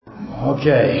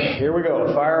Okay, here we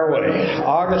go. Fire away.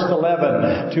 August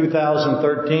 11,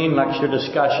 2013, lecture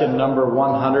discussion number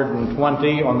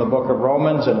 120 on the book of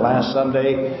Romans. And last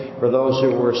Sunday, for those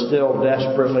who were still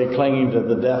desperately clinging to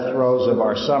the death throes of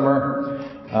our summer,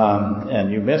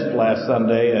 and you missed last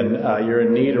Sunday, and you're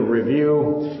in need of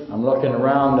review. I'm looking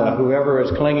around. Whoever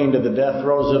is clinging to the death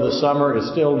throes of the summer is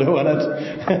still doing it.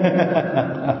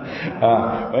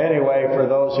 Anyway, for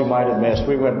those who might have missed,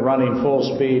 we went running full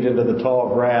speed into the tall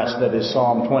grass that is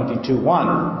Psalm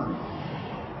 22:1.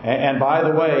 And by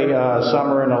the way,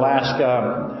 summer in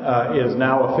Alaska is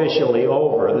now officially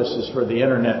over. This is for the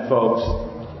internet folks.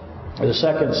 The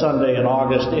second Sunday in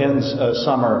August ends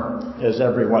summer, as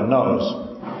everyone knows.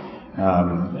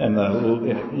 I'm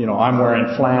wearing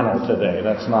flannel today.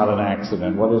 That's not an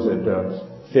accident. What is it?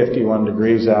 51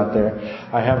 degrees out there.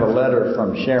 I have a letter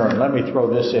from Sharon. Let me throw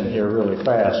this in here really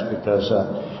fast because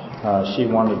she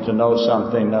wanted to know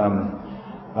something.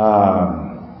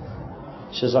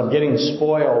 She says, I'm getting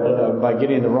spoiled by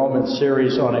getting the Romans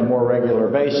series on a more regular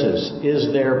basis.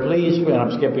 Is there, please, and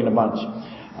I'm skipping a bunch.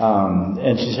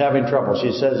 And she's having trouble.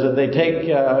 She says that they take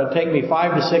me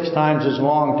 5 to 6 times as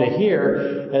long to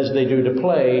hear as they do to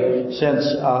play,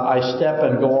 since I step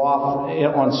and go off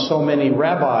on so many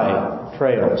rabbi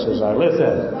trails as I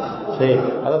listen. See,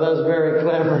 I thought that was very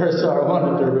clever, so I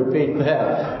wanted to repeat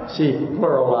that. She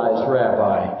pluralized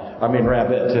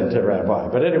rabbit into rabbi.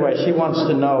 But anyway, she wants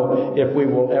to know if we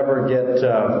will ever get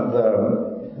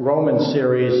the Roman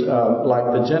series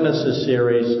like the Genesis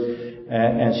series.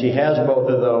 And she has both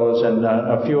of those and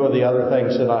a few of the other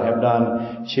things that I have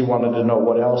done. She wanted to know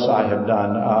what else I have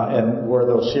done and where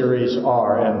those series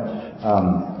are. And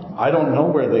I don't know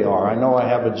where they are. I know I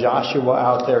have a Joshua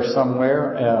out there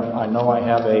somewhere. I know I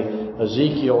have a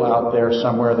Ezekiel out there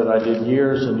somewhere that I did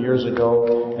years and years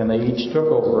ago, and they each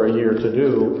took over a year to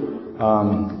do.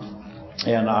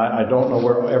 And I don't know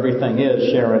where everything is,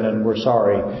 Sharon, and we're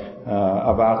sorry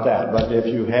about that. But if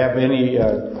you have any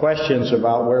questions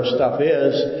about where stuff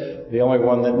is, the only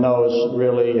one that knows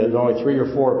really is only 3 or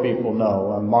 4 people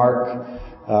know. Mark,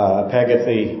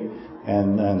 Pegathy,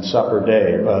 and Supper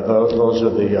Dave. Those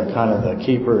are the kind of the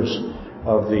keepers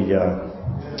of the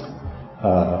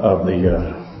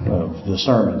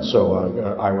sermon. So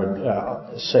I would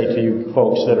say to you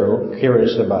folks that are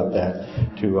curious about that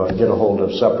to get a hold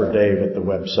of Supper Dave at the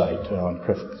website on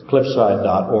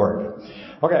cliffside.org.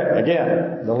 Okay,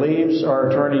 again, the leaves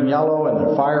are turning yellow and there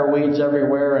are fire weeds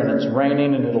everywhere, and it's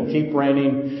raining and it'll keep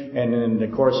raining, and then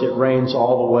of course it rains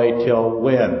all the way till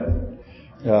when?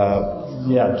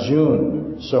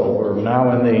 June. So we're now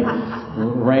in the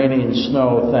raining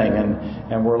snow thing,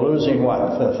 and we're losing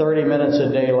 30 minutes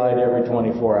of daylight every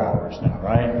 24 hours now,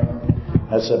 right?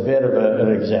 That's a bit of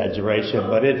an exaggeration,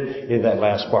 but that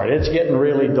last part. It's getting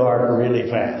really dark really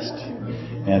fast.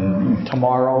 And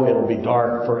tomorrow it'll be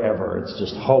dark forever. It's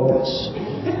just hopeless.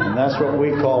 And that's what we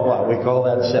call what? We call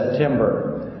that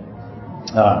September.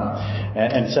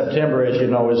 And September, as you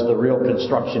know, is the real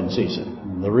construction season.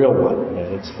 The real one.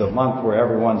 It's the month where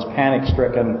everyone's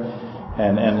panic-stricken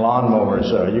and lawnmowers.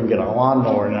 You can get a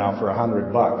lawnmower now for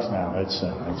 $100 now. It's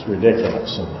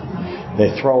ridiculous. And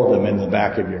they throw them in the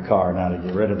back of your car now to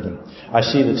get rid of them. I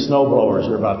see that snowblowers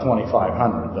are about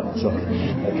 $2,500 though, so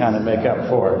they kind of make up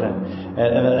for it.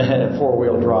 And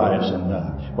 4-wheel drives. And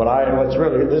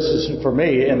this is for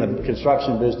me in the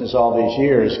construction business all these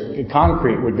years.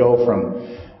 Concrete would go from,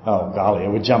 it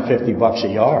would jump $50 a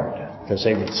yard. Because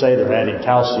they would say they're adding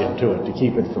calcium to it to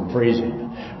keep it from freezing.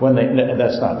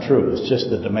 That's not true. It's just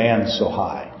the demand's so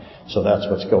high. So that's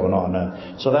what's going on.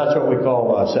 So that's what we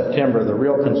call September, the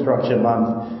real construction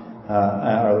month,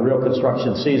 or the real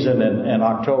construction season. And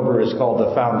October is called the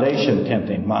foundation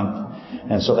tinting month.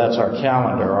 And so that's our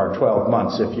calendar, our 12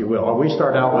 months, if you will. We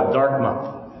start out with dark month.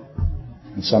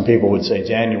 And some people would say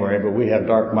January, but we have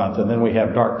dark month. And then we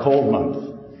have dark cold month.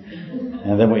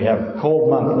 And then we have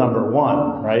cold month number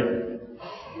 1, right?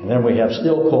 And then we have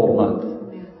still cold month.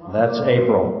 That's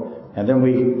April. And then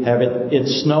we have it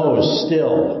snows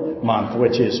still month,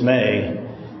 which is May.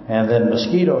 And then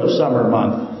mosquito summer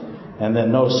month. And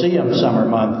then no-see-em summer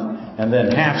month. And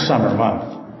then half summer month.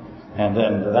 And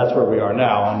then that's where we are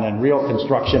now. And then real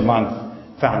construction month,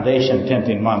 foundation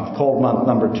tinting month, cold month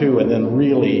number 2, and then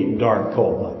really dark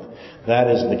cold month.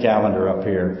 That is the calendar up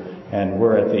here. And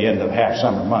we're at the end of half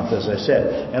summer month, as I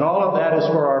said. And all of that is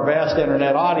for our vast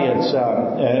internet audience.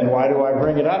 And why do I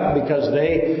bring it up? Because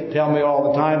they tell me all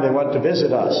the time they want to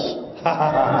visit us.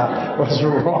 What's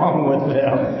wrong with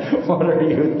them? What are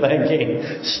you thinking?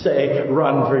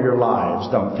 Run for your lives.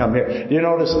 Don't come here. You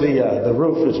notice the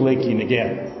roof is leaking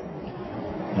again.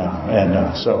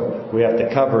 So we have to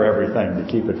cover everything to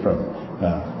keep it from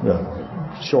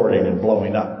shorting and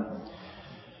blowing up.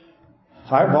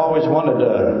 I've always wanted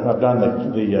to. I've done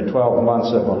the 12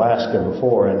 months of Alaska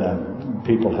before, and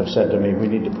people have said to me, we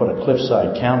need to put a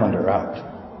cliffside calendar out.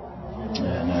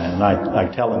 And I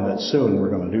tell them that soon we're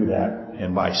going to do that.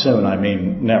 And by soon, I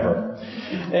mean never.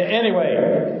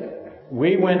 Anyway,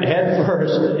 we went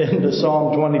headfirst into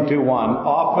Psalm 22:1,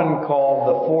 often called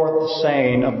the fourth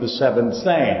saying of the seventh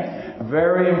saying.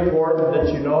 Very important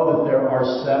that you know that there are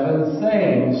 7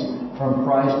 sayings from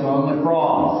Christ on the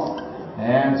cross.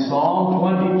 And Psalm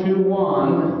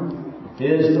 22:1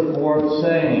 is the fourth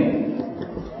saying.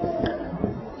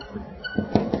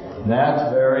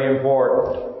 That's very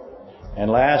important. And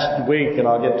last week, and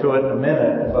I'll get to it in a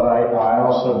minute, but I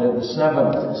also did the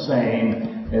 7th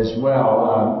saying as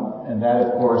well. And that,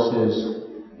 of course, is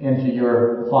into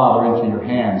your Father, into your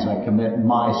hands. I commit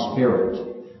my spirit.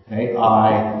 Okay?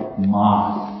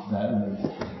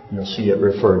 You'll see it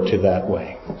referred to that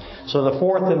way. So the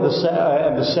 4th and the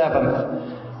 7th,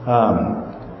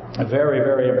 very,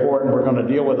 very important. We're going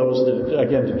to deal with those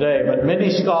again today. But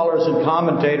many scholars and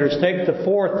commentators take the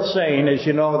 4th saying, as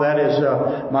you know, that is,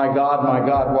 my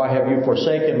God, why have you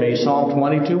forsaken me? Psalm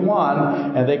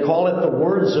 22:1, and they call it the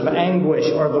words of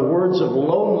anguish or the words of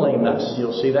loneliness.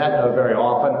 You'll see that very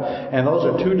often. And those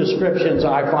are 2 descriptions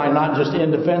I find not just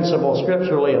indefensible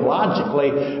scripturally and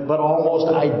logically, but almost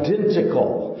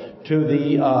identical to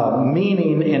the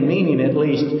meaning at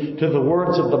least, to the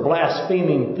words of the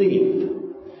blaspheming thief.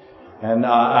 And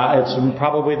it's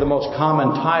probably the most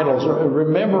common titles.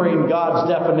 Remembering God's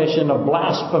definition of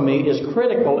blasphemy is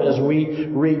critical as we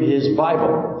read His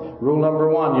Bible. Rule number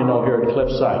 1, you know, here at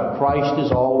Cliffside. Christ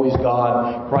is always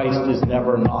God. Christ is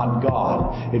never not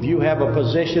God. If you have a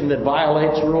position that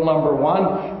violates rule number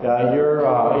 1,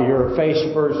 you're face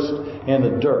first in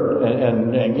the dirt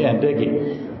and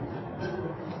digging.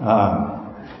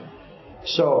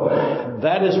 So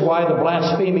that is why the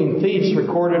blaspheming thief's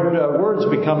recorded words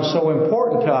become so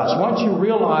important to us. Once you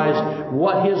realize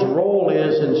what his role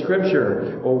is in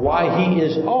Scripture, or why he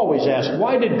is always asked,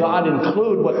 why did God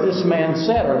include what this man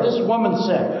said, or this woman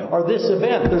said, or this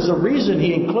event? There's a reason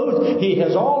He includes. He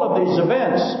has all of these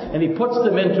events, and He puts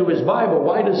them into His Bible.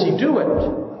 Why does He do it?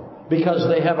 Because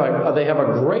they have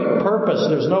a great purpose.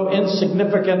 There's no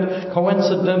insignificant,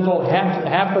 coincidental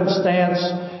happenstance.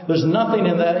 There's nothing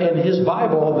in His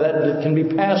Bible that can be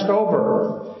passed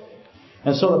over.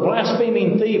 And so the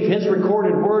blaspheming thief, his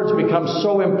recorded words become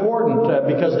so important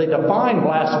because they define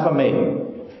blasphemy.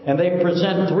 And they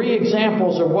present 3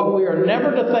 examples of what we are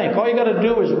never to think. All you got to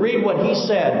do is read what he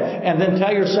said and then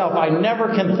tell yourself, I never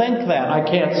can think that. I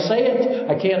can't say it.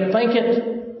 I can't think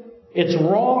it. It's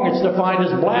wrong. It's defined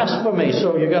as blasphemy.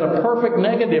 So you got a perfect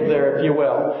negative there, if you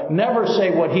will. Never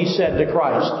say what he said to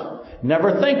Christ.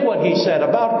 Never think what he said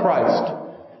about Christ.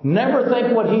 Never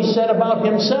think what he said about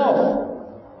himself.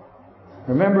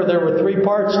 Remember, there were 3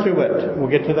 parts to it. We'll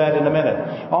get to that in a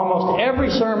minute. Almost every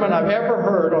sermon I've ever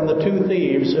heard on the 2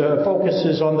 thieves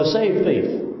focuses on the saved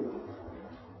thief.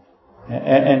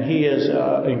 And he is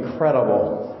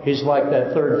incredible. He's like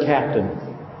that 3rd captain.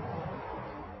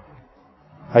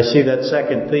 I see that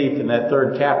 2nd thief and that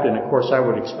 3rd captain. Of course, I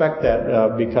would expect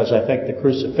that because I think the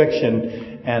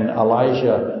crucifixion and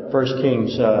Elijah, 2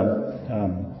 Kings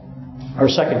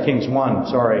 1,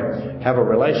 have a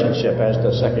relationship, as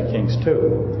does 2 Kings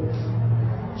 2.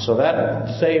 So that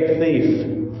saved thief,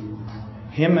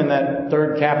 him and that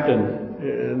 3rd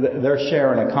captain, they're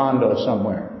sharing a condo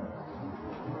somewhere.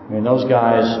 I mean, those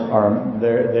guys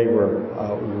they were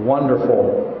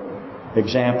wonderful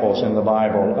examples in the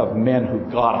Bible of men who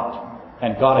got it,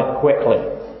 and got it quickly.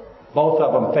 Both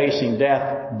of them facing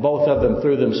death, both of them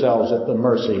threw themselves at the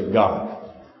mercy of God.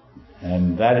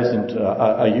 And that isn't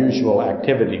a usual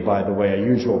activity, by the way, a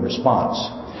usual response.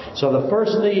 So the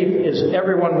first thief is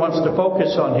everyone wants to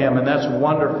focus on him, and that's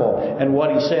wonderful, and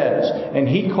what he says. And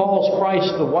he calls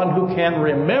Christ the one who can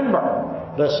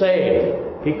remember the saved.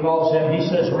 He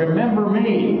says, remember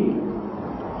me.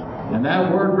 And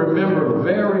that word remember,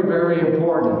 very, very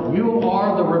important. You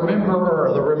are the rememberer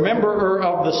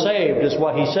of the saved is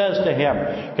what he says to him.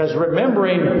 Because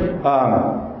remembering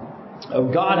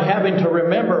of God having to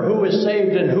remember who is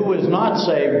saved and who is not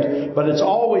saved, but it's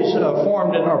always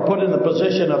formed or put in the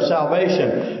position of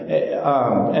salvation.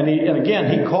 And again,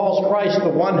 he calls Christ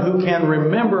the one who can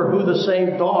remember who the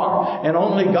saved are. And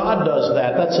only God does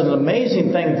that. That's an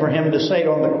amazing thing for him to say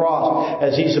on the cross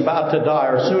as he's about to die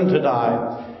or soon to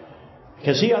die.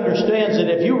 Because he understands that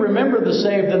if you remember the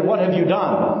saved, then what have you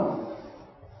done?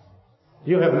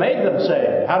 You have made them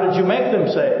saved. How did you make them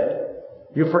saved?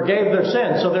 You forgave their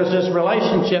sins. So there's this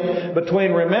relationship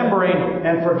between remembering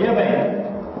and forgiving.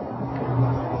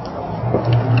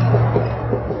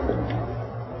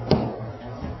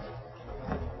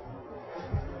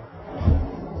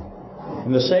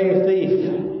 And the saved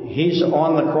thief, he's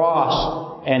on the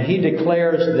cross, and he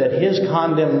declares that his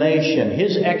condemnation,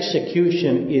 his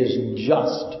execution is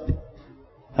just.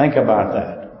 Think about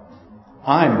that.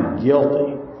 I'm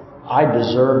guilty. I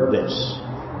deserve this.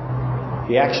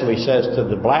 He actually says to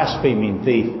the blaspheming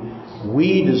thief,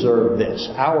 we deserve this.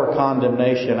 Our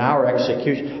condemnation, our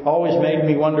execution. Always made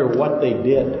me wonder what they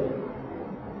did.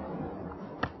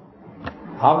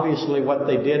 Obviously what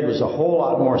they did was a whole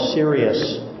lot more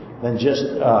serious than just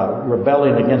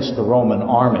rebelling against the Roman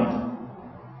army.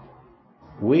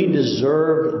 We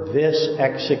deserve this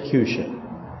execution.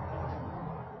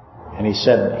 And he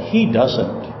said, he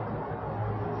doesn't.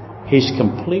 He's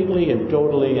completely and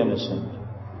totally innocent.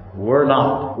 We're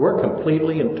not. We're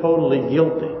completely and totally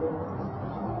guilty.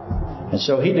 And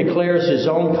so he declares his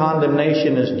own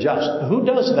condemnation as just. Who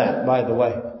does that, by the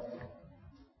way?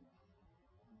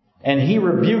 And he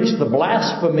rebukes the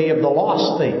blasphemy of the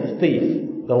lost thief.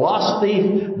 The lost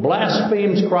thief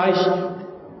blasphemes Christ,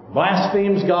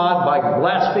 blasphemes God by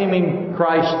blaspheming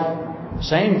Christ.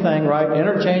 Same thing, right?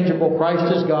 Interchangeable.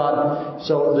 Christ is God.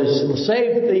 So the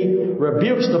saved thief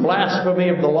rebukes the blasphemy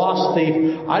of the lost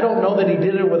thief. I don't know that he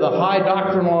did it with a high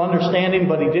doctrinal understanding,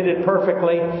 but he did it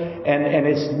perfectly. And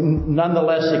it's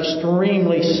nonetheless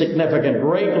extremely significant,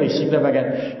 greatly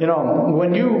significant. You know,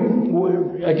 when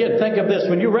you, again, think of this.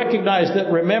 When you recognize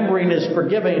that remembering is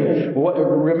forgiving,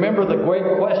 remember the great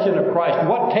question of Christ.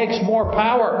 What takes more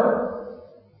power?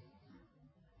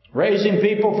 Raising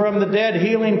people from the dead,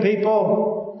 healing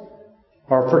people,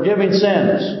 or forgiving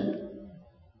sins?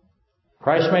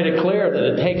 Christ made it clear that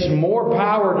it takes more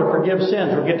power to forgive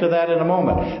sins. We'll get to that in a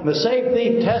moment. The saved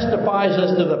thief testifies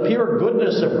as to the pure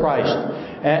goodness of Christ.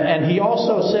 And he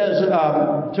also says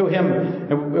to him,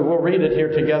 and we'll read it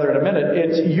here together in a minute,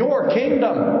 it's your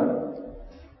kingdom.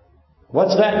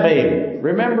 What's that mean?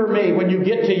 Remember me when you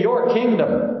get to your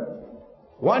kingdom.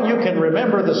 One, you can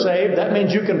remember the saved. That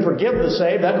means you can forgive the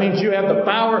saved. That means you have the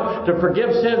power to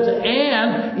forgive sins.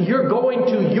 And you're going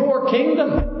to your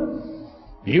kingdom.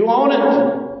 You own it.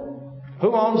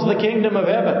 Who owns the kingdom of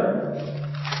heaven?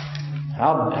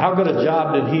 How good a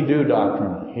job did he do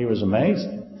doctrinally? He was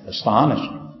amazing.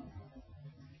 Astonishing.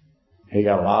 He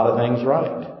got a lot of things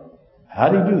right. How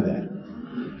did he do that?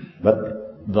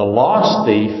 But the lost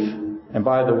thief, and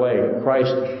by the way,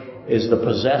 Christ is the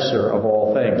possessor of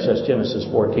all things, says Genesis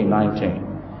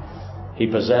 14:19. He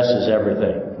possesses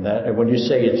everything. And when you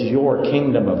say it's your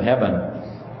kingdom of heaven,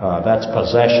 that's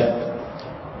possession.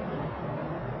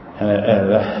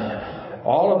 And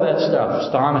all of that stuff,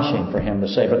 astonishing for him to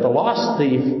say. But the lost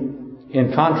thief,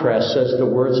 in contrast, says the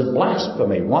words of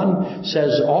blasphemy. One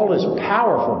says all his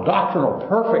powerful, doctrinal,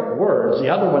 perfect words. The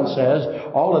other one says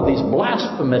all of these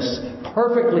blasphemous,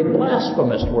 perfectly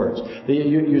blasphemous words.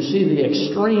 You see the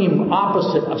extreme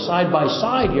opposite side by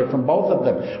side here from both of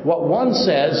them. What one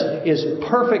says is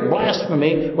perfect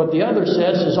blasphemy. What the other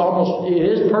says is it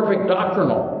is perfect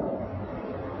doctrinal.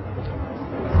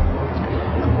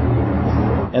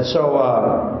 And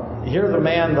so, here the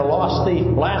man, the lost thief,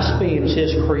 blasphemes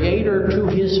his Creator to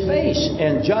his face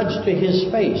and judge to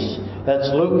his face. That's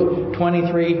Luke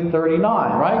 23:39,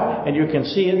 right? And you can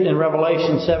see it in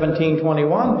Revelation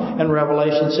 17:21 and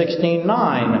Revelation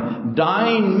 16:9.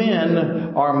 Dying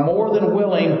men are more than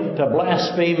willing to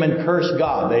blaspheme and curse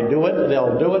God. They do it,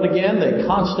 they'll do it again, they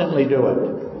constantly do it.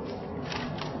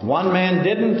 One man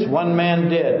didn't, one man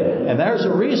did. And there's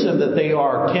a reason that they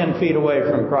are 10 feet away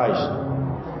from Christ.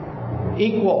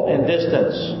 Equal in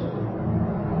distance,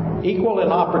 equal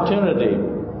in opportunity.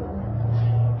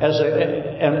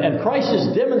 And Christ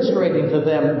is demonstrating to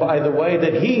them, by the way,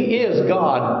 that He is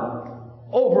God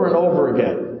over and over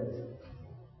again.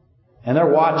 And they're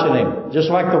watching Him, just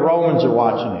like the Romans are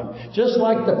watching Him. Just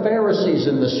like the Pharisees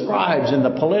and the scribes and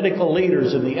the political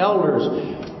leaders and the elders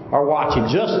are watching.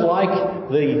 Just like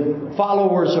the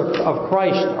followers of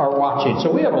Christ are watching.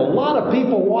 So we have a lot of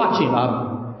people watching,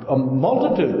 a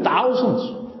multitude,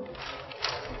 thousands.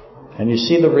 And you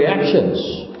see the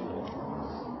reactions.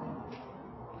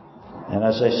 And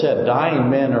as I said, dying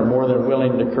men are more than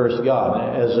willing to curse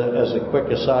God. As a quick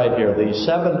aside here, the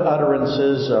 7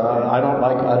 utterances, I don't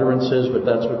like utterances, but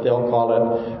that's what they'll call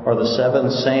it, are the 7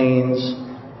 sayings.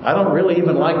 I don't really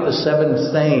even like the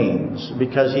 7 sayings,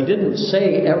 because He didn't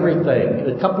say everything.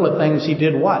 A couple of things He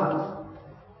did what?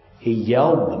 He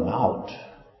yelled them out.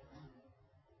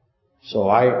 So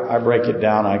I break it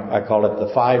down. I call it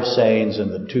the 5 sayings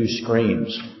and the 2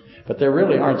 screams. But they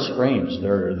really aren't screams.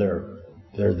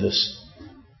 They're this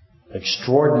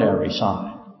extraordinary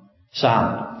sound.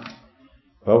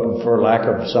 But for lack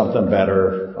of something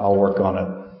better, I'll work on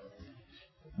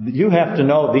it. You have to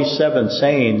know these 7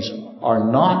 sayings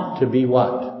are not to be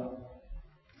what?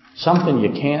 Something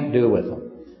you can't do with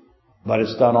them. But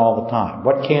it's done all the time.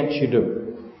 What can't you do?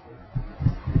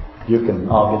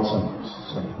 I'll get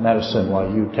some medicine while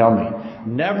you tell me.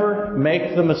 Never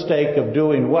make the mistake of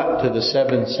doing what to the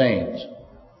 7 sayings?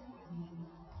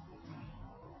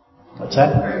 What's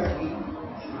that?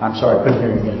 I'm sorry, I couldn't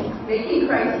hear you again. Making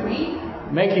Christ weak.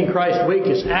 Making Christ weak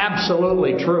is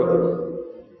absolutely true.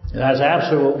 That's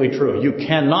absolutely true. You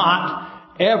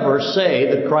cannot ever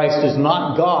say that Christ is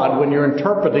not God when you're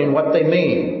interpreting what they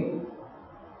mean.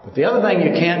 But the other thing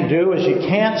you can't do is you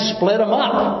can't split them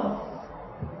up.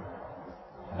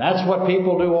 That's what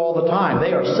people do all the time.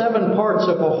 They are 7 parts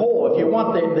of a whole. If you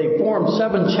want, they form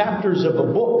 7 chapters of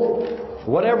a book.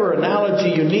 Whatever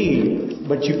analogy you need,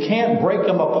 but you can't break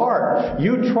them apart.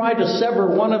 You try to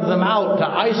sever one of them out to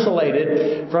isolate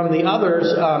it from the others.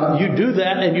 You do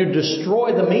that and you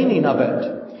destroy the meaning of it.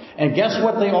 And guess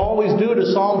what they always do to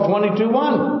Psalm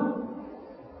 22:1?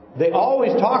 They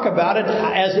always talk about it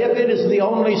as if it is the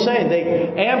only saying.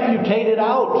 They amputate it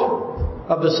out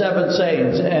of the 7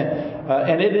 sayings.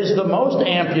 And it is the most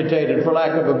amputated, for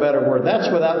lack of a better word.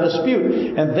 That's without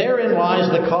dispute. And therein lies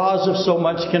the cause of so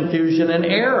much confusion and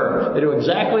error. They do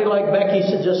exactly like Becky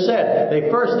just said. They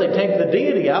take the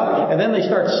deity out, and then they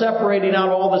start separating out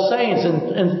all the sayings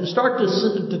and start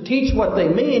to teach what they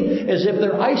mean as if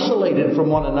they're isolated from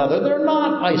one another. They're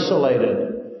not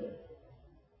isolated.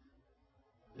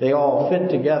 They all fit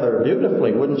together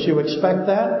beautifully. Wouldn't you expect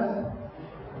that?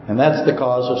 And that's the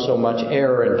cause of so much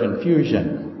error and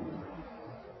confusion.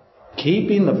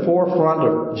 Keeping the forefront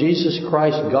of Jesus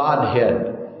Christ's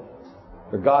Godhead,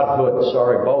 or Godhood,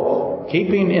 both.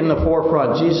 Keeping in the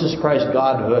forefront Jesus Christ's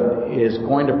Godhood is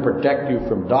going to protect you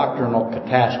from doctrinal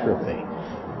catastrophe,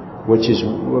 which is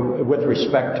with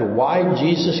respect to why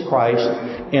Jesus Christ,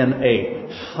 in a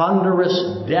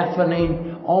thunderous,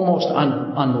 deafening, almost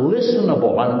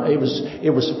unlistenable, it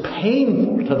was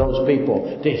painful to those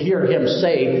people to hear him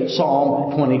say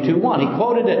Psalm 22:1. He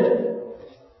quoted it.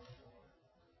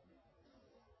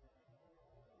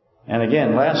 And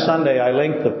again, last Sunday I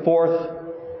linked the 4th,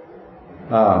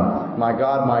 my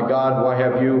God, why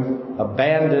have you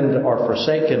abandoned or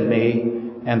forsaken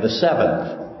me? And the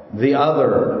 7th, the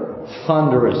other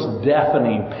thunderous,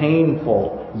 deafening,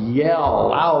 painful yell,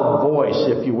 loud voice,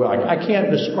 if you will. I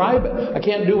can't describe it. I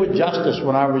can't do it justice.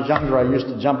 When I was younger, I used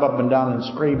to jump up and down and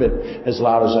scream it as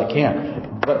loud as I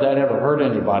can. But that never hurt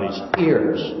anybody's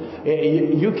ears.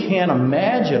 You can't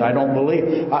imagine, I don't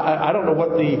believe. I don't know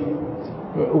what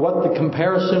the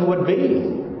comparison would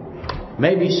be.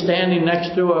 Maybe standing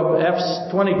next to a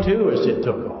F-22 as it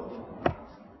took off.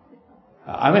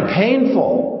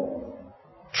 Painful,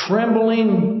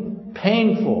 trembling,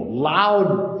 painful,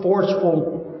 loud,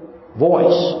 forceful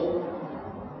voice.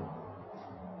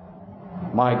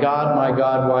 My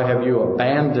God, why have you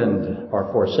abandoned or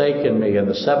forsaken me? And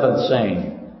the 7th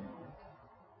saying,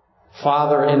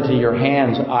 Father, into your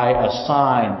hands I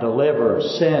assign, deliver,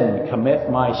 send, commit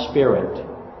my spirit.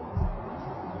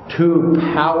 2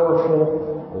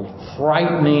 powerful,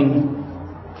 frightening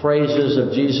phrases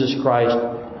of Jesus Christ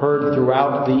heard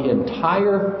throughout the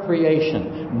entire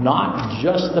creation. Not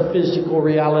just the physical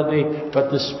reality,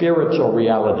 but the spiritual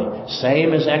reality.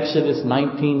 Same as Exodus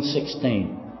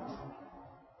 19:16.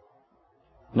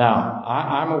 Now,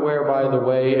 I'm aware, by the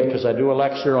way, because I do a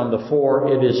lecture on the 4,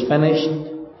 it is finished.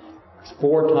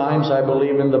 4 times, I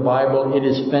believe, in the Bible, it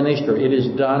is finished, or it is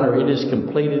done, or it is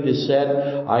completed, is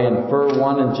said. I infer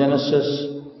 1 in Genesis,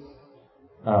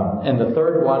 and the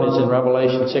 3rd one is in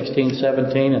Revelation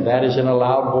 16:17, and that is in a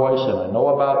loud voice, and I know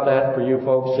about that for you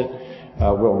folks that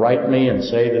will write me and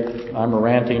say that I'm a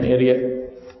ranting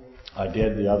idiot. I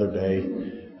did the other day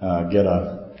get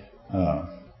a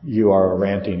 "You are a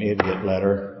ranting idiot"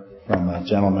 letter from a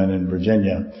gentleman in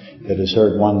Virginia that has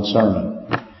heard 1 sermon.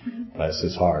 Bless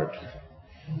his heart.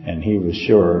 And he was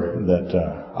sure that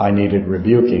I needed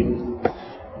rebuking.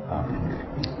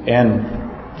 And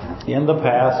in the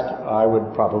past, I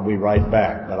would probably write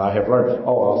back. But I have learned,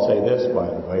 I'll say this, by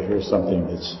the way. Here's something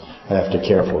I have to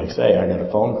carefully say. I got a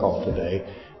phone call today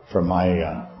from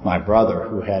my brother,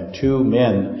 who had 2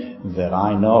 men that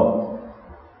I know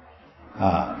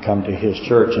come to his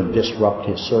church and disrupt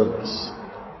his service.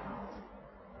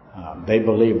 They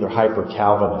believe they're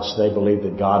hyper-Calvinists. They believe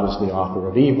that God is the author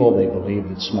of evil. They believe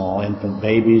that small infant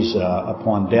babies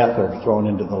upon death are thrown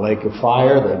into the lake of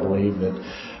fire. They believe that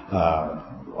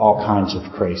all kinds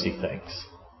of crazy things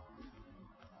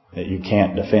that you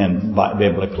can't defend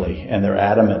biblically. And they're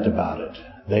adamant about it.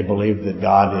 They believe that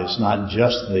God is not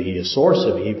just the source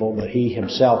of evil, but He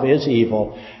Himself is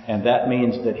evil, and that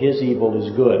means that His evil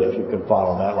is good, if you can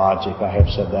follow that logic. I have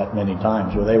said that many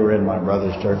times. Well, they were in my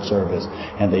brother's church service,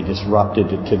 and they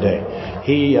disrupted it today.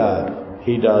 He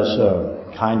does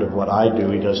kind of what I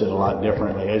do. He does it a lot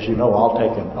differently. As you know, I'll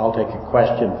take a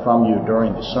question from you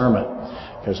during the sermon,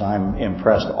 because I'm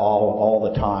impressed all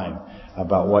the time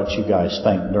about what you guys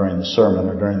think during the sermon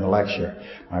or during the lecture.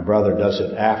 My brother does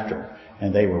it after,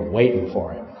 and they were waiting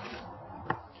for him.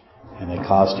 And it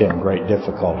caused him great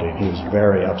difficulty. He was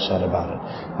very upset about it.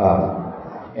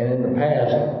 And in the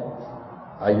past,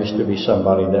 I used to be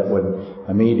somebody that would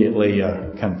immediately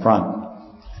confront.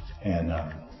 And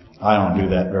I don't do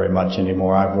that very much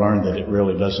anymore. I've learned that it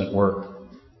really doesn't work.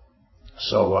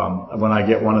 So when I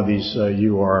get one of these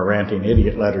 "you are a ranting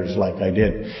idiot" letters like I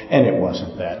did, and it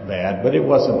wasn't that bad, but it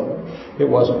wasn't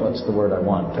what's the word I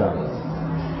want?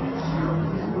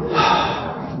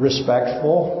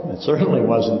 Respectful. It certainly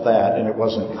wasn't that, and it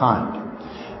wasn't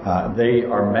kind. They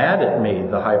are mad at me,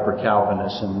 the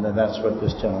hyper-Calvinists, and that's what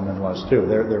this gentleman was too.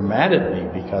 They're mad at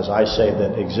me because I say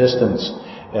that existence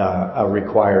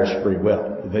requires free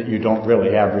will, that you don't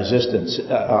really have existence.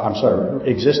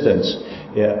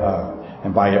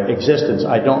 And by existence,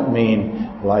 I don't mean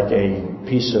like a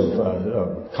piece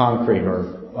of concrete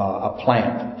or a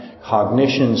plant.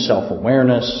 Cognition,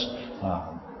 self-awareness,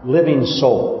 living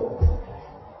soul.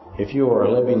 If you are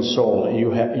a living soul,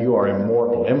 you are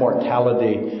immortal.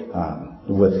 Immortality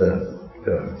with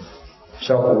the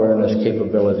self-awareness,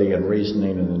 capability, and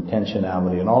reasoning, and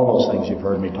intentionality, and all those things you've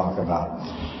heard me talk about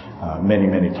many,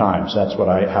 many times. That's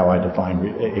how I define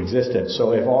existence.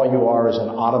 So if all you are is an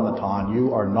automaton,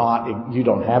 you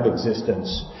don't have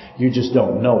existence. You just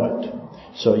don't know it.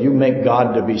 So you make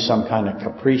God to be some kind of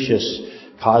capricious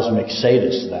cosmic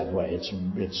sadist that way.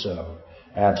 It's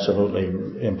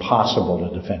absolutely impossible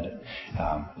to defend it.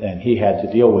 And he had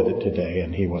to deal with it today,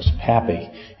 and he wasn't happy.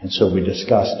 And so we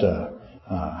discussed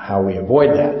how we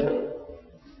avoid that.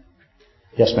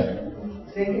 Yes, ma'am.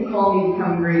 They can call me to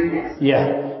come greet next.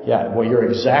 Yeah. Well, you're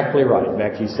exactly right.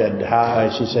 Becky said,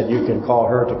 she said you can call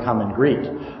her to come and greet.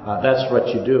 That's what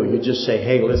you do. You just say,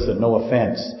 hey, listen, no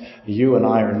offense. You and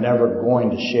I are never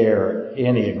going to share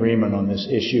any agreement on this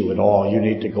issue at all. You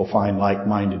need to go find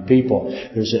like-minded people.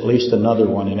 There's at least another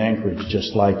one in Anchorage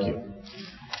just like you.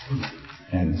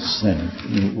 And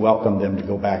welcome them to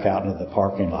go back out into the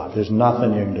parking lot. There's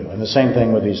nothing you can do. And the same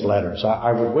thing with these letters.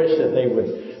 I would wish that they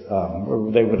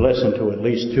would listen to at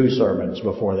least 2 sermons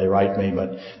before they write me,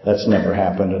 but that's never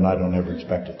happened, and I don't ever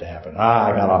expect it to happen.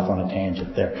 I got off on a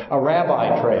tangent there. A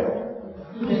rabbi trail.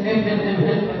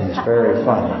 It's very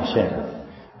funny, Shannon.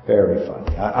 Very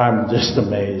funny. I'm just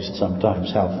amazed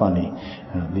sometimes how funny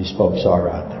these folks are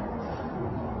out there.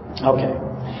 Okay.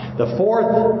 The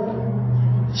 4th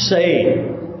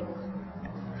saying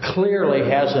clearly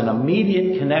has an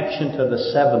immediate connection to the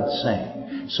 7th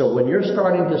saying. So when you're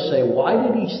starting to say, why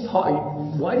did he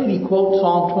quote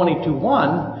Psalm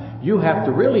 22:1, you have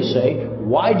to really say,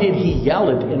 why did he yell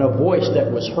it in a voice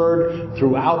that was heard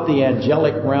throughout the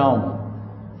angelic realm?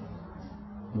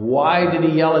 Why did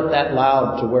he yell it that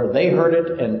loud to where they heard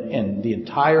it and the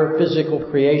entire physical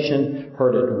creation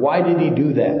heard it? Why did he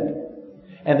do that?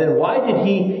 And then why did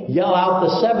he yell out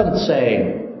the 7th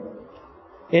saying,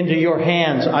 into your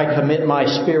hands I commit my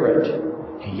spirit?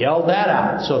 He yelled that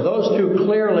out. So those two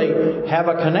clearly have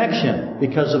a connection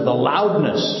because of the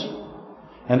loudness.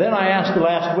 And then I asked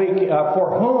last week,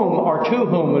 for whom or to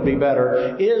whom would be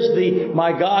better, is the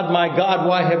my God,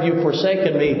 why have you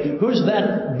forsaken me? Who's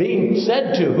that being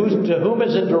said to? To whom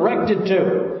is it directed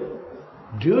to?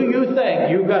 Do you think,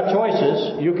 you've got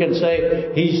choices, you can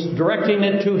say he's directing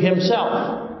it to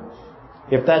himself,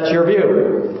 if that's your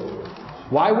view.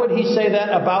 Why would he say that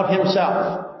about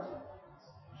himself?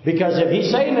 Because if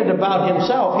he's saying it about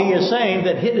himself, he is saying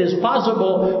that it is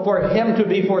possible for him to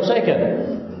be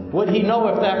forsaken. Would he know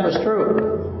if that was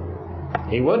true?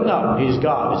 He would know. He's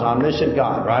God. He's omniscient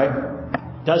God, right?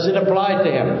 Does it apply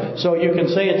to him? So you can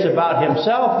say it's about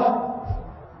himself,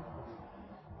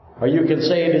 or you can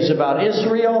say it is about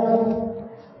Israel,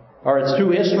 or it's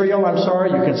to Israel,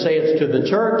 You can say it's to the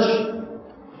church.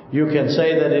 You can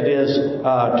say that it is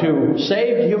to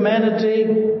saved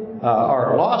humanity,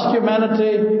 or lost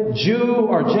humanity, Jew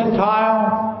or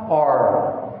Gentile,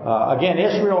 or again,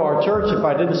 Israel or church, if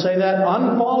I didn't say that,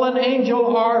 unfallen angel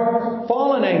or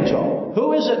fallen angel.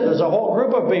 Who is it? There's a whole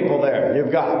group of people there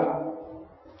you've got.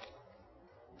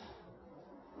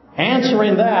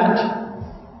 Answering that,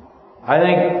 I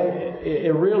think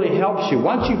it really helps you.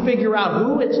 Once you figure out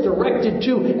who it's directed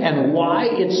to and why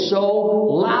it's so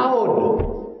loud.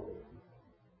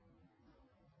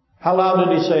 How loud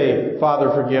did he say,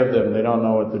 Father, forgive them, they don't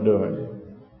know what they're doing?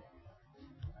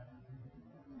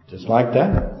 Just like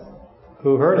that.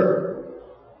 Who heard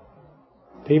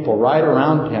it? People right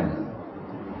around him.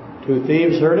 2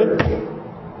 thieves heard it.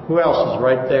 Who else is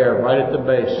right there, right at the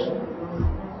base?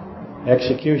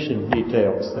 Execution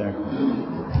details there.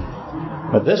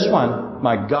 But this one,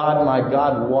 my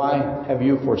God, why have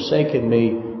you forsaken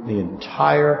me? The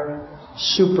entire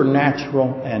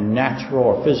supernatural and natural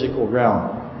or physical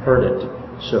realm heard it.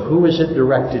 So who is it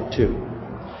directed to?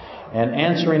 And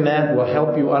answering that will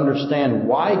help you understand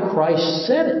why Christ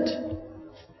said it.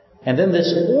 And then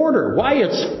this order, why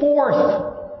it's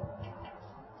fourth.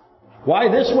 Why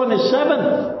this one is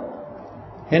seventh.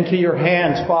 Into your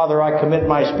hands, Father, I commit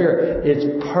my spirit.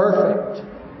 It's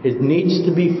perfect. It needs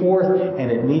to be fourth and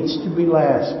it needs to be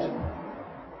last.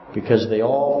 Because they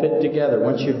all fit together.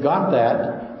 Once you've got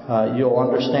that, you'll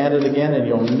understand it again, and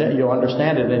you'll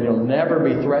understand it, and you'll never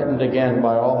be threatened again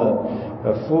by all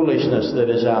the foolishness that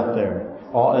is out there.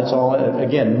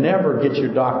 Again, never get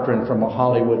your doctrine from a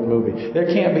Hollywood movie. There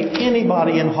can't be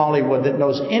anybody in Hollywood that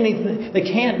knows anything. They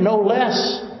can't know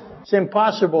less. It's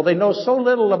impossible. They know so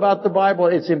little about the Bible.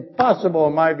 It's impossible,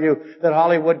 in my view, that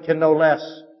Hollywood can know less.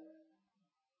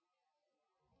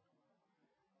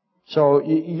 So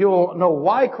you'll know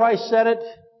why Christ said it,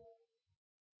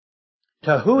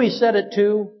 to who He said it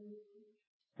to,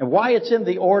 and why it's in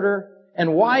the order,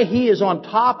 and why He is on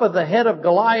top of the head of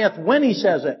Goliath when He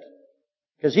says it.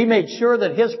 Because He made sure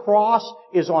that His cross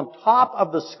is on top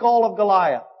of the skull of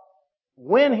Goliath.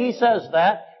 When He says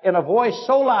that, in a voice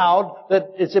so loud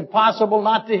that it's impossible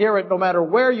not to hear it no matter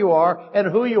where you are, and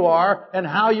who you are, and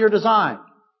how you're designed.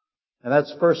 And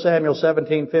that's 1 Samuel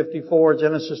 17:54,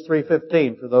 Genesis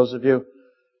 3:15, for those of you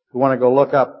who want to go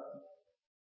look up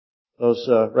those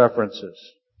references.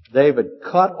 David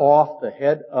cut off the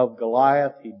head of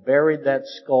Goliath. He buried that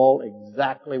skull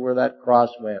exactly where that cross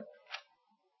went.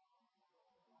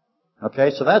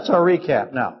 Okay, so that's our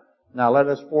recap now. Now let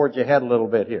us forge ahead a little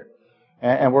bit here.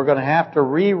 And we're going to have to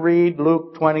reread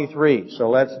Luke 23. So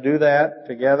let's do that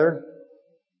together.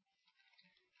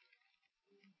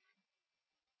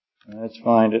 Let's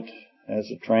find it. As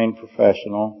a trained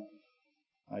professional,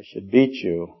 I should beat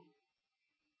you.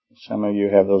 Some of you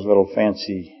have those little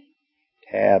fancy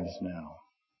tabs now.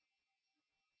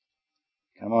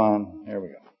 Come on, here we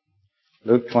go.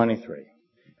 Luke 23.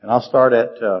 And I'll start at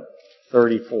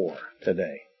 34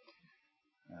 today.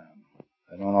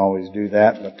 I don't always do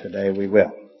that, but today we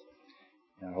will.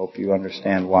 I hope you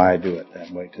understand why I do it that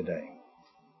way today.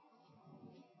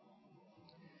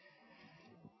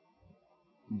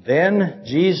 Then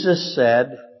Jesus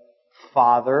said,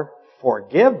 Father,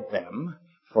 forgive them,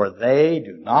 for they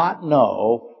do not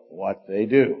know what they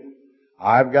do.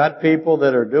 I've got people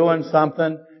that are doing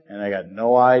something, and they got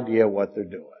no idea what they're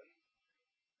doing.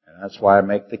 And that's why I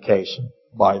make the case,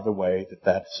 by the way, that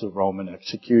that's the Roman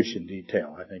execution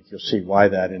detail. I think you'll see why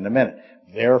that in a minute.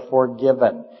 They're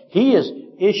forgiven. He is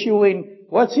issuing,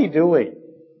 what's He doing?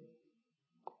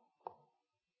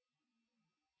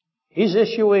 He's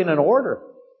issuing an order.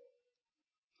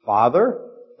 Father,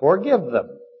 forgive them.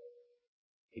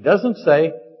 He doesn't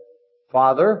say,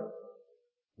 Father,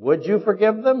 would you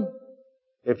forgive them?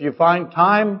 If you find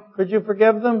time, could you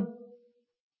forgive them?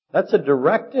 That's a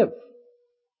directive.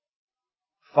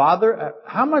 Father,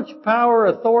 how much power,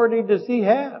 authority does He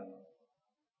have?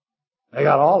 They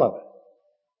got all of it.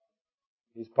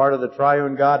 He's part of the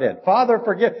triune Godhead. Father,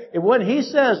 forgive. When He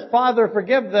says, Father,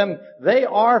 forgive them, they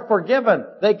are forgiven.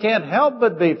 They can't help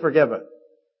but be forgiven.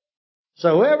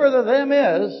 So whoever the them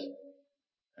is,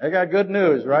 they got good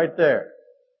news right there.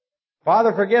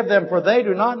 Father, forgive them, for they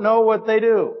do not know what they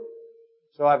do.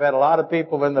 So I've had a lot of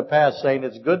people in the past saying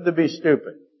it's good to be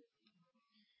stupid.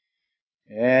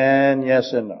 And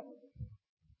yes and no.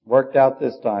 Worked out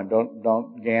this time.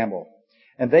 Don't gamble.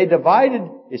 And they divided,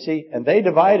 you see, and they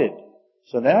divided.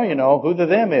 So now you know who the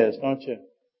them is, don't you?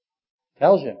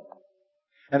 Tells you.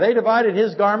 And they divided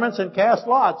His garments and cast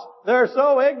lots. They're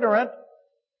so ignorant.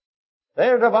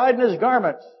 They're dividing His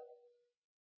garments.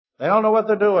 They don't know what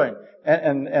they're doing.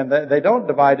 And they don't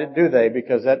divide it, do they?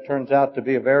 Because that turns out to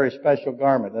be a very special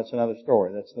garment. That's another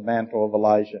story. That's the mantle of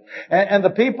Elijah. And the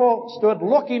people stood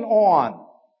looking on.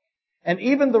 And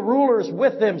even the rulers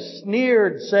with them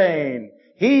sneered, saying,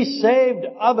 He saved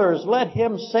others, let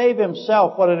Him save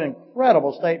Himself. What an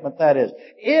incredible statement that is.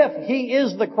 If He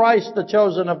is the Christ, the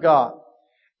chosen of God.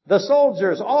 The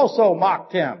soldiers also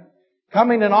mocked Him,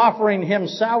 coming and offering Him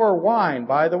sour wine.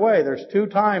 By the way, there's 2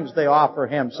 times they offer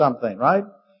Him something, right?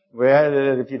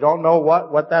 If you don't know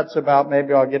what that's about,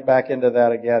 maybe I'll get back into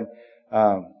that again.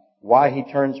 Why He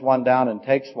turns one down and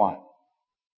takes one.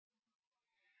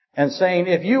 and saying,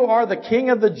 if you are the King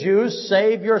of the Jews,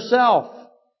 save yourself.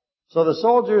 So the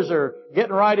soldiers are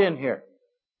getting right in here.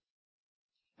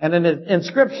 And an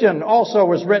inscription also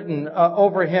was written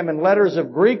over him in letters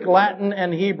of Greek, Latin,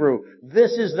 and Hebrew.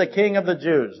 This is the King of the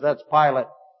Jews. That's Pilate.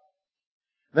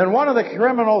 Then one of the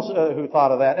criminals, who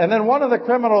thought of that, and then one of the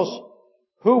criminals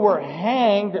who were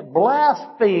hanged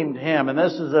blasphemed him. And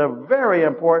this is a very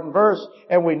important verse,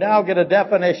 and we now get a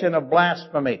definition of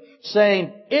blasphemy.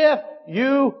 Saying, if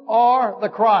you are the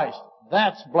Christ,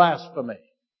 that's blasphemy.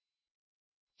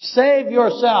 Save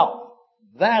yourself,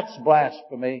 that's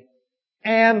blasphemy.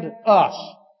 And us,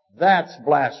 that's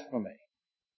blasphemy.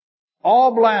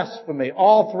 All blasphemy,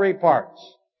 all three parts.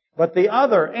 But the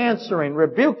other answering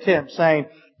rebuked him, saying,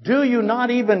 do you not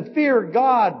even fear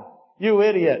God, you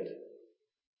idiot?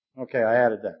 Okay, I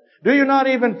added that. Do you not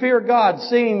even fear God,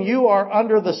 seeing you are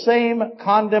under the same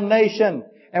condemnation?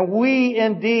 And we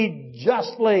indeed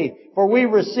justly, for we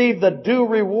receive the due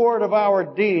reward of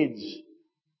our deeds.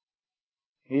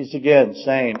 He's again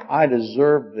saying, I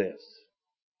deserve this.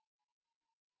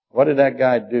 What did that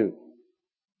guy do?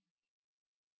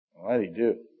 What did he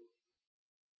do?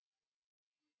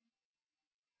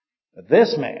 But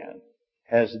this man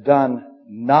has done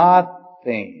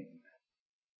nothing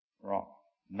wrong.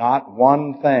 Not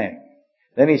one thing.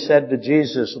 Then he said to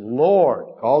Jesus, Lord,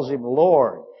 calls him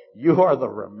Lord, you are the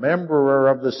rememberer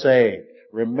of the saved.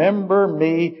 Remember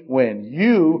me when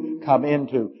you come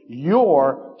into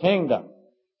your kingdom.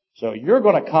 So you're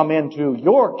going to come into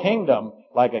your kingdom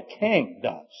like a king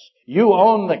does. You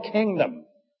own the kingdom.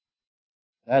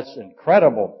 That's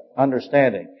incredible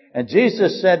understanding. And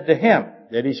Jesus said to him,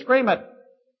 did he scream it?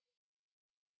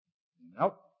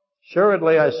 Nope.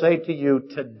 Assuredly I say to you,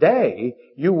 today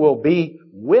you will be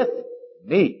with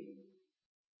me.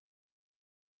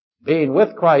 Being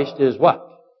with Christ is what?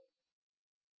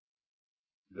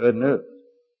 Good news.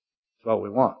 That's what we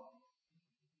want.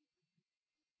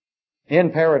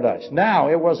 In paradise. Now,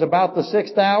 it was about the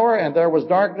 6th hour, and there was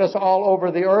darkness all over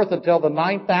the earth until the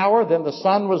 9th hour. Then the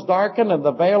sun was darkened, and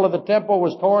the veil of the temple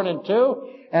was torn in two.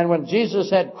 And when Jesus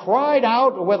had cried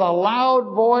out with a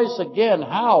loud voice, again,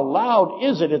 how loud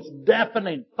is it? It's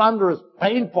deafening, thunderous,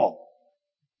 painful,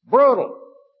 brutal.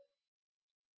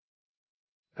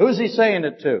 Who's he saying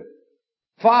it to?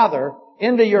 Father,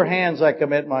 into your hands I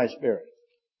commit my spirit.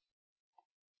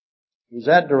 Who's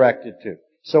that directed to?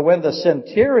 So when the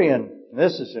centurion,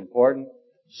 this is important,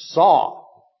 saw,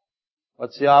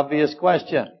 what's the obvious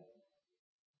question?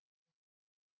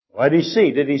 What did he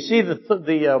see? Did he see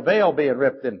the veil being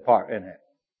ripped in half?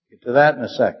 Get to that in a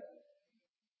second.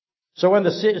 So when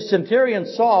the centurion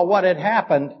saw what had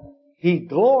happened, he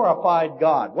glorified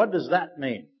God. What does that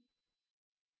mean?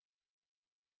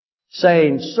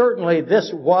 Saying, certainly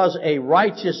this was a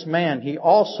righteous man. He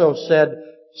also said,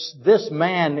 this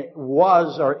man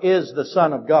was or is the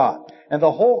Son of God. And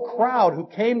the whole crowd who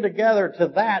came together to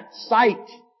that sight,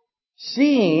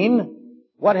 seeing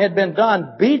what had been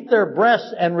done, beat their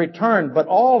breasts and returned. But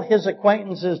all his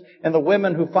acquaintances and the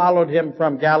women who followed him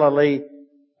from Galilee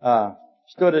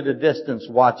stood at a distance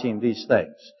watching these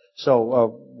things.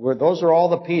 So those are all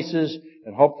the pieces,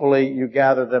 and hopefully you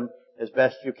gather them as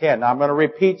best you can. Now I'm going to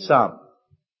repeat some.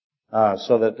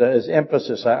 So that as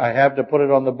emphasis, I have to put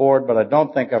it on the board, but I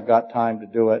don't think I've got time to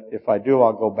do it. If I do,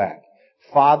 I'll go back.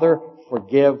 Father,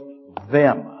 forgive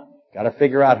them. Got to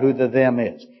figure out who the them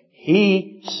is.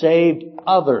 He saved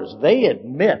others. They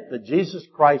admit that Jesus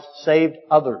Christ saved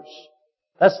others.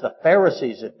 That's the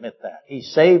Pharisees admit that. He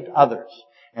saved others.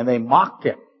 And they mocked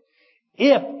him.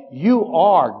 If you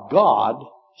are God,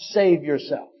 save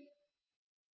yourself.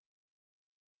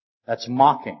 That's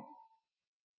mocking.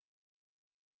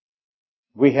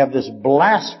 We have this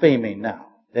blaspheming now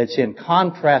that's in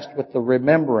contrast with the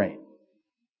remembering.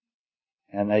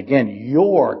 And again,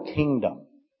 your kingdom.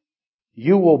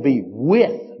 You will be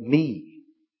with me.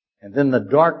 And then the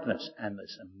darkness and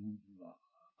this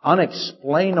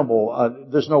unexplainable,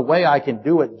 there's no way I can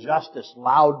do it justice,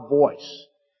 loud voice.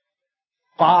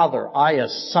 Father, I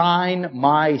assign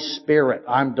my spirit.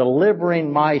 I'm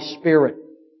delivering my spirit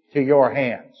to your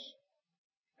hands.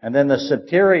 And then the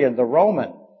centurion, the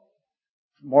Roman,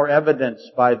 more evidence,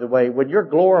 by the way, when you're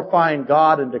glorifying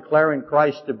God and declaring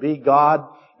Christ to be God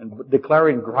and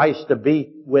declaring Christ to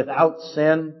be without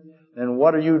sin, then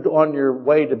what are you on your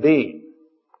way to be?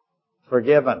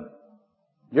 Forgiven.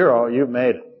 You've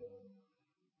made it.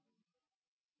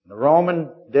 The Roman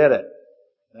did it.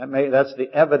 That's the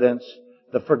evidence.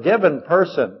 The forgiven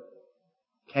person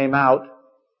came out,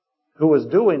 who was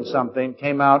doing something,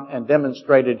 came out and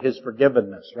demonstrated his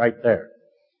forgiveness right there.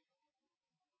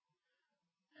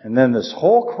 And then this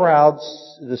whole crowd,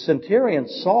 the centurion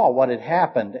saw what had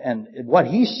happened, and what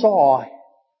he saw,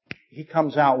 he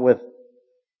comes out with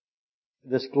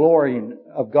this glory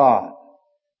of God.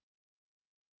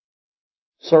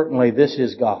 Certainly this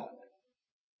is God.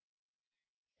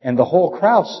 And the whole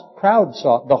crowd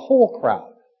saw, the whole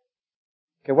crowd.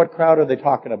 Okay, what crowd are they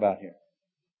talking about here?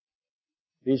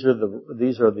 These are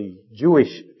the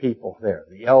Jewish people there,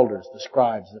 the elders, the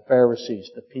scribes, the Pharisees,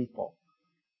 the people.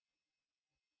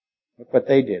 Look what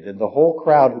they did. And the whole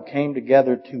crowd who came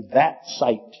together to that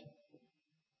sight,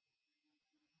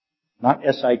 not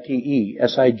S-I-T-E,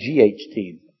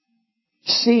 S-I-G-H-T,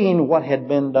 seeing what had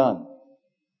been done.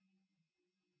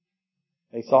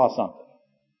 They saw something.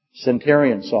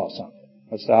 Centurion saw something.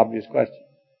 That's the obvious question.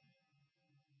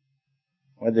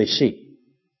 What did they see?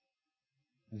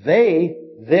 They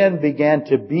then began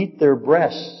to beat their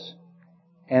breasts,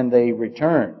 and they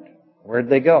returned. Where'd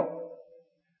they go?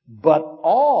 But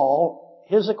all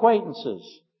his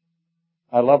acquaintances,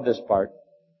 I love this part,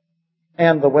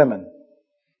 and the women.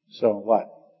 So what?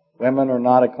 Women are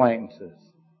not acquaintances.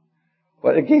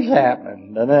 But it keeps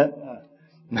happening, doesn't it?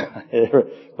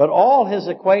 But all his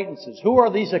acquaintances. Who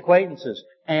are these acquaintances?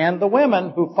 And the women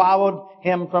who followed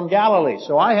him from Galilee.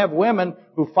 So I have women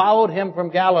who followed him from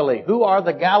Galilee. Who are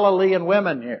the Galilean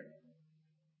women here?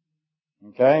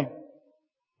 Okay?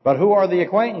 But who are the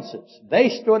acquaintances? They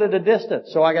stood at a distance.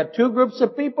 So I got two groups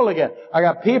of people again. I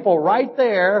got people right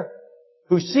there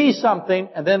who see something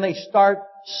and then they start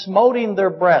smoting their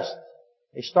breast.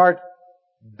 They start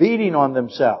beating on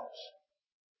themselves.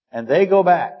 And they go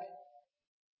back.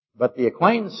 But the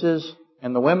acquaintances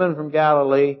and the women from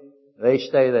Galilee, they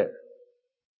stay there.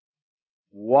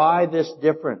 Why this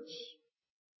difference?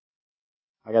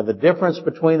 I got the difference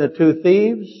between the two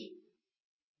thieves.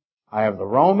 I have the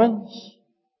Romans.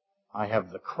 I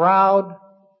have the crowd.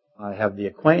 I have the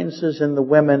acquaintances and the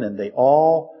women, and they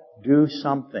all do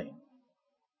something.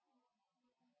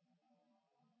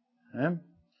 Okay?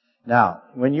 Now,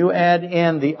 when you add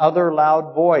in the other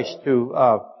loud voice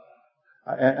to,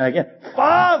 and again,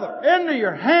 Father, into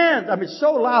your hands. I mean, it's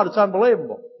so loud, it's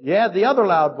unbelievable. You add the other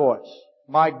loud voice.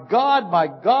 My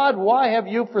God, why have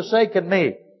you forsaken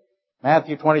me?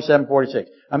 Matthew 27:46.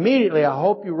 Immediately, I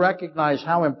hope you recognize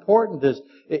how important this,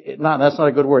 that's not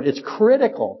a good word. It's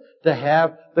critical to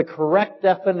have the correct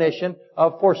definition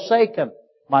of forsaken.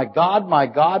 My God,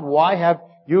 why have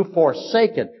you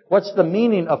forsaken? What's the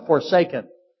meaning of forsaken?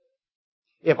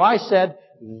 If I said,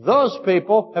 those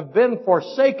people have been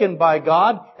forsaken by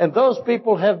God, and those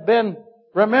people have been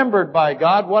remembered by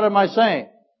God, what am I saying?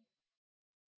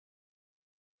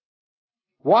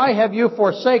 Why have you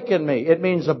forsaken me? It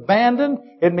means abandoned.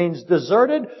 It means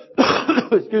deserted.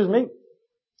 Excuse me.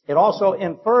 It also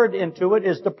inferred into it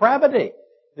is depravity.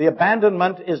 The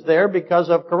abandonment is there because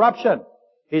of corruption.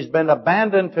 He's been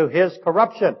abandoned to his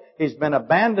corruption. He's been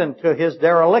abandoned to his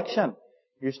dereliction.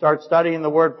 You start studying the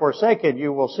word forsaken,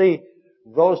 you will see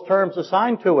those terms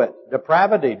assigned to it.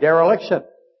 Depravity, dereliction,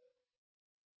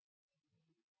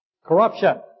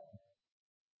 corruption.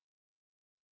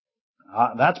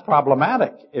 That's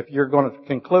problematic if you're going to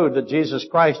conclude that Jesus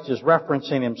Christ is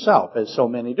referencing himself, as so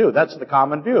many do. That's the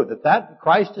common view, that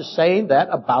Christ is saying that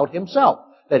about himself,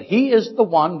 that he is the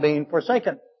one being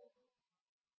forsaken.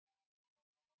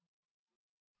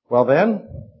 Well then,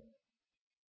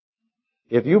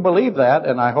 if you believe that,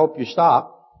 and I hope you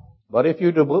stop, but if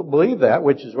you do believe that,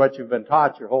 which is what you've been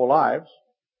taught your whole lives,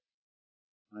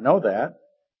 I know that,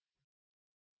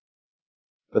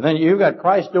 but then you've got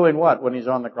Christ doing what when he's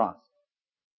on the cross?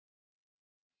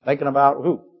 Thinking about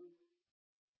who?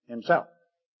 Himself.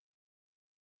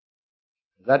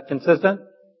 Is that consistent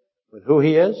with who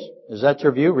he is? Is that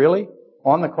your view, really?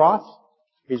 On the cross?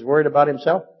 He's worried about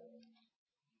himself?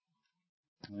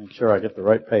 Make sure I get the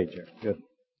right page here. Good.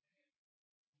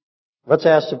 Let's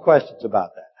ask some questions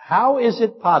about that. How is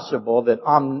it possible that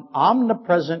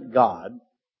omnipresent God,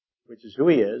 which is who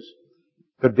he is,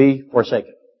 could be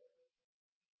forsaken?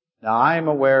 Now, I'm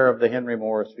aware of the Henry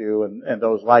Morris view and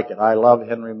those like it. I love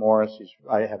Henry Morris.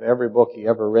 I have every book he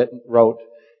ever wrote.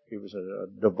 He was a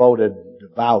devoted,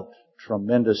 devout,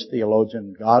 tremendous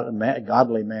theologian,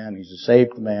 godly man. He's a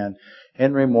saved man.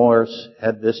 Henry Morris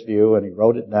had this view, and he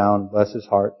wrote it down, bless his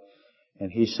heart.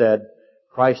 And he said,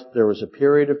 there was a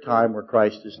period of time where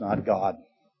Christ is not God.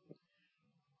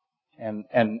 And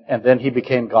then he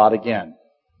became God again.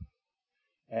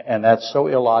 And that's so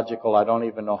illogical, I don't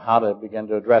even know how to begin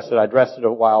to address it. I addressed it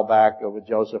a while back with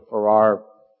Joseph Farrar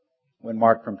when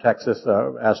Mark from Texas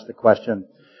asked the question,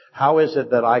 how is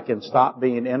it that I can stop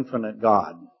being infinite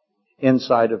God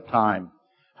inside of time?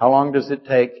 How long does it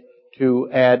take to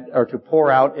add or to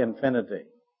pour out infinity?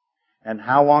 And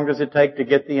how long does it take to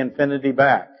get the infinity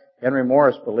back? Henry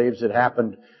Morris believes it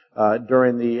happened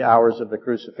during the hours of the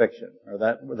crucifixion, or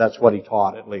that's what he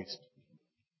taught at least.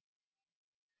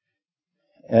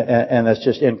 And that's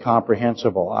just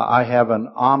incomprehensible. I have an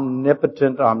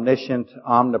omnipotent, omniscient,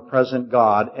 omnipresent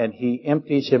God, and He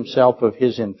empties Himself of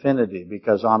His infinity,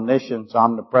 because omniscience,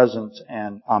 omnipresence,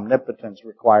 and omnipotence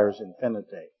requires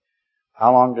infinity.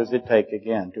 How long does it take,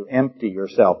 again, to empty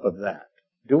yourself of that?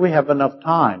 Do we have enough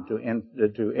time to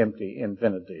empty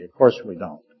infinity? Of course we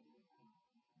don't.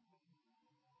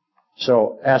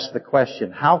 So ask the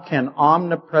question, how can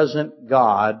omnipresent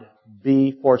God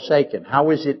be forsaken?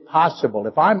 How is it possible?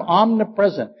 If I'm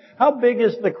omnipresent, how big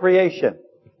is the creation?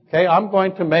 Okay, I'm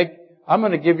going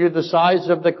to give you the size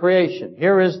of the creation.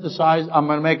 Here is the size, I'm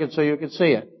going to make it so you can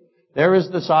see it. There is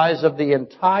the size of the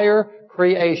entire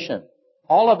creation.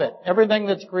 All of it, everything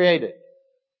that's created.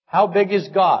 How big is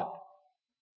God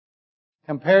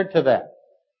compared to that?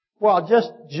 Well,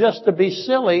 just to be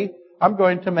silly, I'm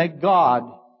going to make God.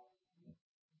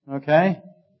 Okay?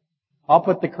 I'll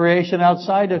put the creation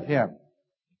outside of Him.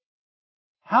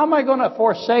 How am I going to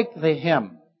forsake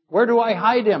Him? Where do I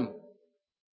hide Him?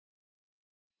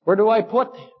 Where do I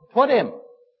put Him?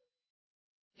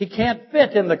 He can't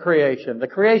fit in the creation. The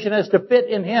creation has to fit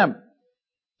in Him.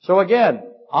 So again,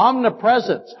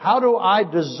 omnipresence. How do I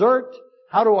desert?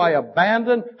 How do I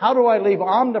abandon? How do I leave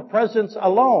omnipresence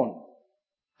alone?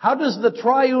 How does the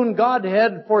triune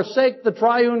Godhead forsake the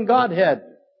triune Godhead?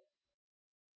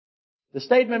 The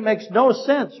statement makes no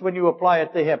sense when you apply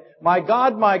it to Him. My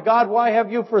God, why have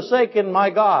you forsaken my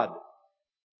God?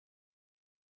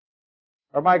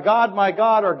 Or my God,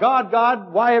 or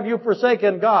God, why have you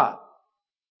forsaken God?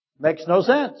 Makes no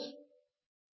sense.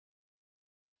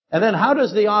 And then how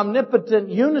does the omnipotent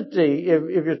unity,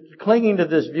 if you're clinging to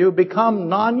this view, become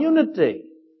non-unity?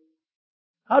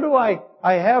 How do I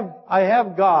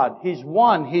have God. He's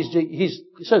one. He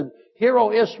said, "Hear,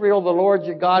 O Israel, the Lord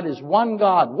your God is one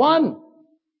God." One!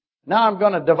 Now I'm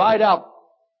going to divide out,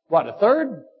 a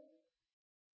third?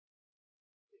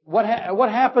 What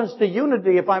happens to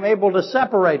unity if I'm able to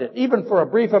separate it, even for a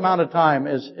brief amount of time,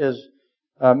 as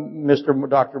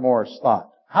Dr. Morris thought?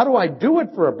 How do I do it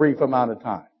for a brief amount of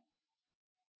time?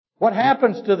 What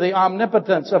happens to the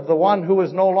omnipotence of the one who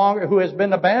has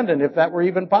been abandoned, if that were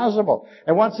even possible?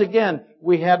 And once again,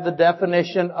 we have the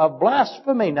definition of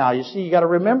blasphemy. Now, you see, you got to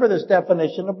remember this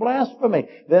definition of blasphemy.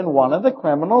 Then one of the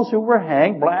criminals who were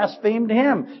hanged blasphemed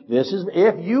Him. This is,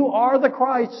 if you are the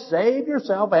Christ, save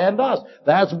yourself and us.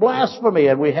 That's blasphemy,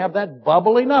 and we have that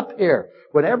bubbling up here.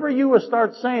 Whenever you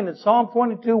start saying that Psalm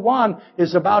 22:1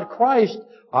 is about Christ,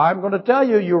 I'm going to tell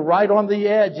you, you're right on the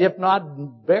edge, if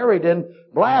not buried in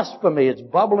blasphemy. It's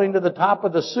bubbling to the top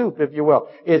of the soup, if you will.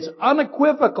 It's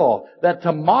unequivocal that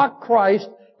to mock Christ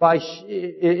by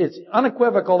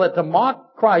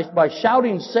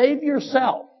shouting, "Save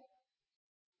yourself,"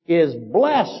 is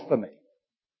blasphemy.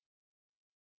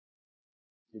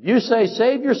 If you say,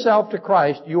 "Save yourself" to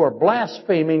Christ, you are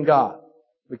blaspheming God.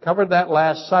 We covered that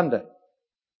last Sunday.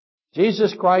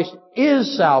 Jesus Christ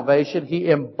is salvation.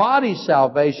 He embodies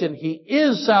salvation. He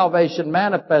is salvation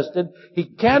manifested. He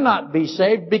cannot be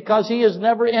saved because He is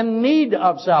never in need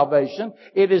of salvation.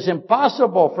 It is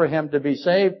impossible for Him to be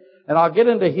saved. And I'll get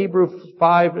into Hebrews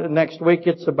 5 next week.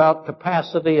 It's about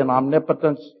capacity and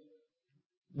omnipotence.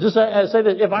 Just I say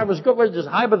that if I was good, just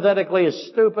hypothetically is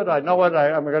stupid. I know it.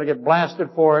 I'm going to get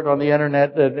blasted for it on the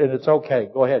internet, and it's okay.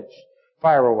 Go ahead.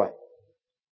 Fire away.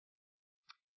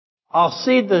 I'll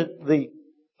cede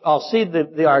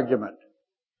the argument,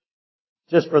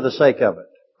 just for the sake of it.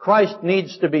 Christ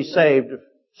needs to be saved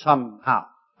somehow.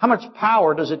 How much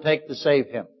power does it take to save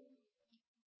Him?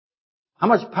 How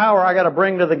much power I got to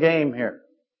bring to the game here?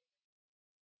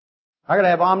 I got to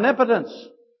have omnipotence.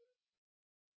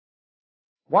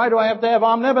 Why do I have to have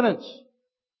omnipotence?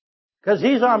 Because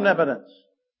He's omnipotence.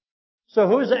 So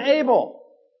who's able?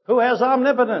 Who has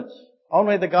omnipotence?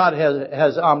 Only the God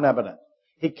has omnipotence.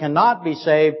 He cannot be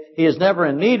saved. He is never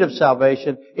in need of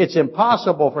salvation. It's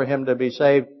impossible for Him to be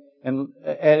saved. And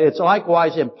it's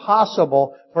likewise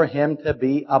impossible for Him to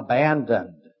be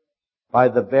abandoned by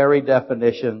the very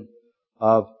definition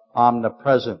of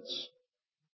omnipresence.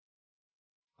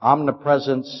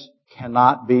 Omnipresence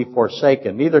cannot be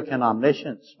forsaken. Neither can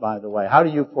omniscience, by the way. How do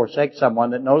you forsake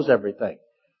someone that knows everything?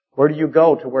 Where do you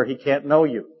go to where He can't know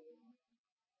you?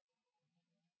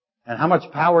 And how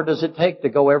much power does it take to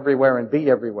go everywhere and be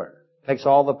everywhere? It takes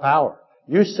all the power.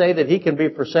 You say that He can be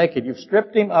forsaken. You've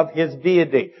stripped Him of His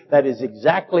deity. That is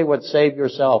exactly what save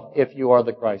yourself, if you are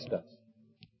the Christ, does.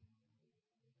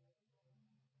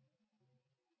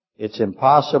 It's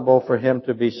impossible for Him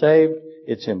to be saved.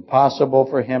 it's impossible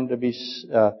for Him to be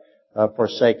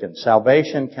forsaken.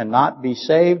 Salvation cannot be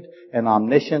saved, and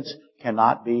omniscience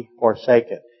cannot be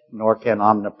forsaken, nor can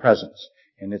omnipresence.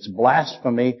 And it's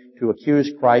blasphemy to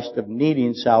accuse Christ of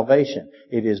needing salvation.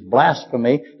 It is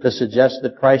blasphemy to suggest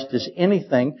that Christ is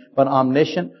anything but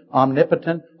omniscient,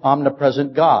 omnipotent,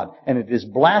 omnipresent God. And it is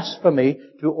blasphemy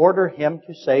to order Him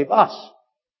to save us.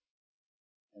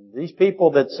 And these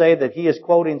people that say that He is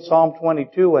quoting Psalm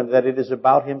 22 and that it is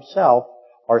about Himself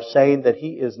are saying that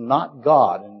He is not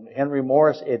God. And Henry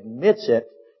Morris admits it,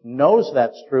 knows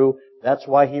that's true. That's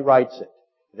why he writes it.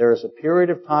 There is a period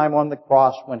of time on the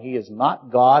cross when He is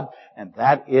not God, and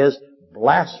that is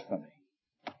blasphemy.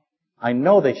 I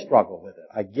know they struggle with it.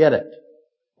 I get it.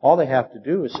 All they have to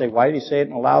do is say, why did He say it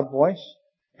in a loud voice?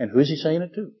 And who's He saying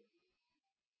it to?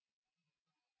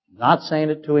 Not saying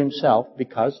it to Himself,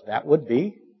 because that would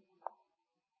be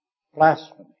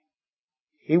blasphemy.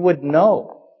 He would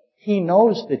know. He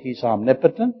knows that He's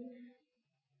omnipotent.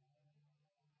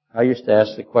 I used to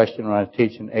ask the question when I was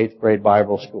teaching 8th grade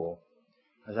Bible school.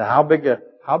 I said,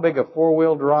 how big a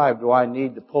four-wheel drive do I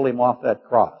need to pull Him off that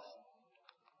cross?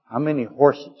 How many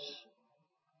horses?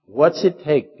 What's it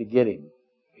take to get Him?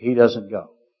 He doesn't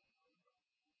go.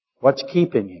 What's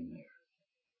keeping Him there?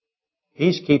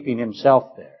 He's keeping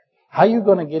Himself there. How are you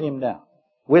going to get Him down?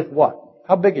 With what?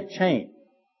 How big a chain?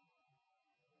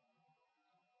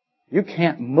 You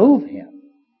can't move Him.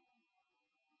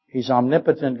 He's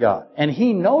omnipotent God. And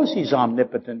He knows He's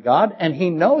omnipotent God, and He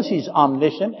knows He's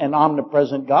omniscient and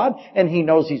omnipresent God, and He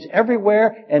knows He's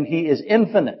everywhere, and He is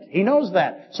infinite. He knows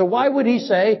that. So why would He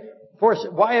say,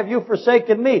 why have you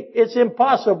forsaken me? It's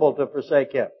impossible to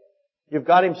forsake Him. You've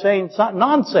got Him saying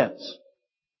nonsense.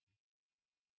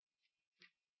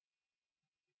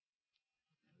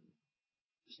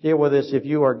 Let's deal with this. If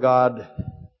you are God,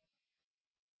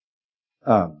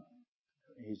 let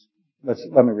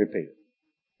me repeat it.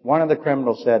 One of the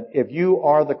criminals said, if you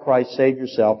are the Christ, save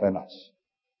yourself and us.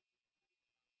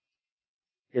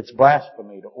 It's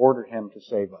blasphemy to order Him to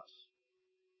save us.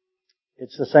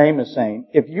 It's the same as saying,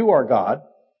 if you are God,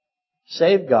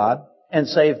 save God and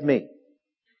save me.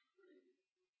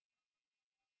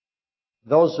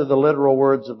 Those are the literal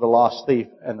words of the lost thief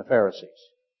and the Pharisees.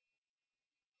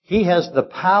 He has the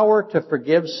power to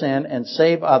forgive sin and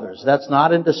save others. That's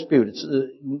not in dispute. It's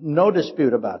no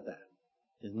dispute about that.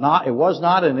 It was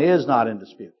not and is not in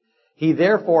dispute. He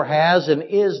therefore has and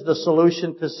is the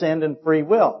solution to sin and free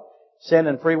will. Sin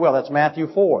and free will. That's Matthew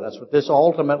 4. That's what this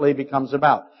ultimately becomes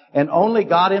about. And only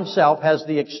God Himself has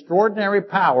the extraordinary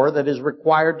power that is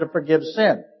required to forgive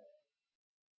sin.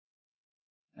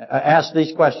 Ask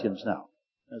these questions now,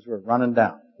 as we're running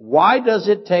down. Why does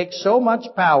it take so much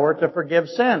power to forgive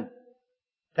sin?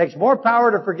 It takes more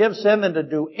power to forgive sin than to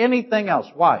do anything else.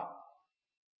 Why?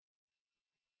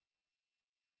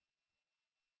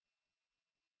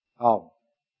 Oh,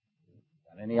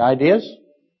 got any ideas?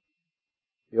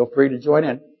 Feel free to join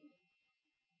in.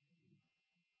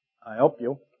 I help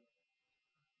you.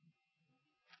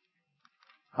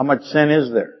 How much sin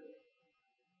is there?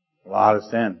 A lot of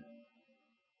sin.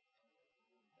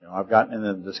 You know, I've gotten in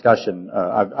the discussion,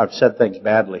 I've said things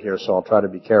badly here, so I'll try to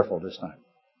be careful this time,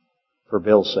 for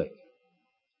Bill's sake.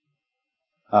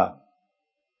 How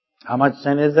much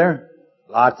sin is there?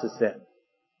 Lots of sin.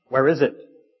 Where is it?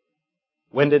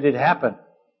 When did it happen?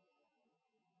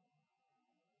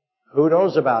 Who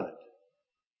knows about it?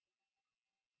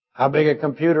 How big a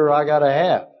computer I gotta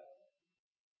have?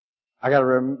 I gotta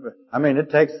remember. I mean,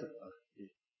 it takes.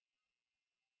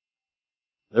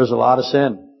 There's a lot of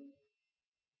sin.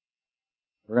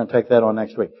 We're going to take that on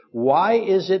next week. Why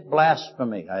is it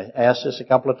blasphemy? I asked this a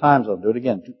couple of times. I'll do it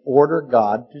again. To order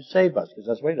God to save us, because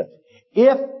that's what He does.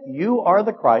 If you are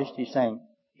the Christ, He's saying,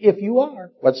 if you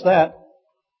are, what's that?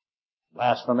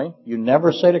 Blasphemy. You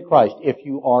never say to Christ, if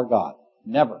you are God.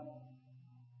 Never.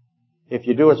 If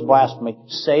you do, it's blasphemy.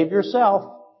 Save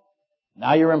yourself.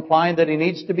 Now you're implying that He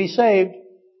needs to be saved.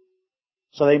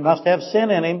 So they must have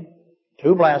sin in Him.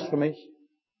 2 blasphemies.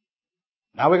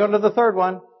 Now we go to the third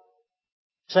one.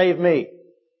 Save me.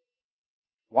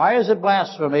 Why is it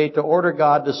blasphemy to order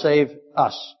God to save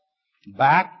us?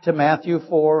 Back to Matthew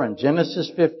 4 and Genesis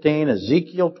 15,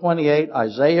 Ezekiel 28,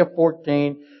 Isaiah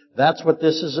 14. That's what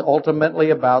this is ultimately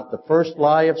about. The first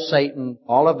lie of Satan.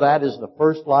 All of that is the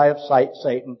first lie of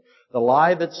Satan. The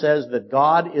lie that says that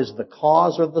God is the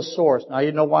cause or the source. Now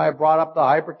you know why I brought up the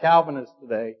hyper-Calvinists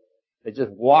today. They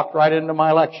just walked right into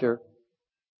my lecture.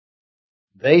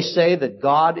 They say that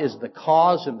God is the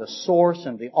cause and the source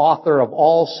and the author of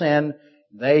all sin.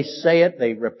 They say it,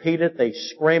 they repeat it, they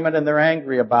scream it, and they're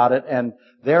angry about it, and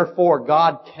therefore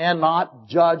God cannot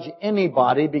judge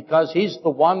anybody because He's the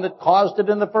one that caused it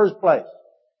in the first place.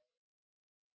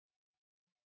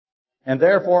 And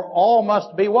therefore all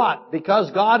must be what?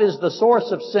 Because God is the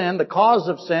source of sin, the cause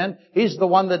of sin, He's the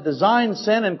one that designed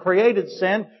sin and created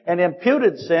sin and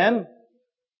imputed sin.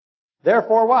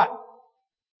 Therefore what?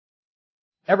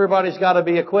 Everybody's got to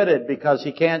be acquitted because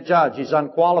He can't judge. He's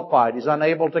unqualified. He's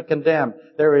unable to condemn.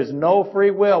 There is no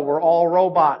free will. We're all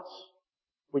robots.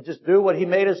 We just do what He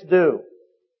made us do.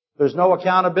 There's no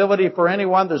accountability for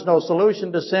anyone. There's no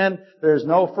solution to sin. There's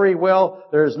no free will.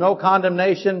 There's no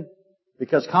condemnation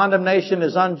because condemnation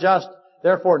is unjust.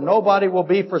 Therefore, nobody will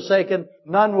be forsaken.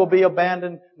 None will be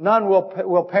abandoned. None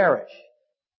will perish.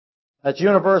 That's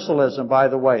universalism, by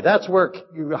the way. That's where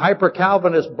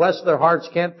hyper-Calvinists, bless their hearts,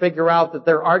 can't figure out that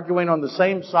they're arguing on the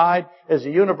same side as the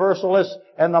universalists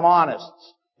and the monists.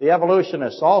 The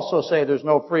evolutionists also say there's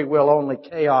no free will, only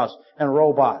chaos and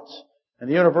robots. And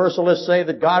the universalists say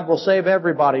that God will save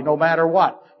everybody no matter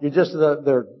what.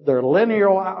 They're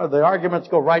linear, the arguments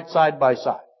go right side by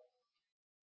side.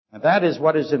 And that is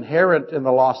what is inherent in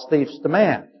the lost thief's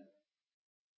demand.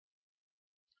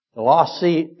 The lost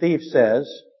thief says,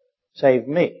 save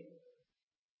me.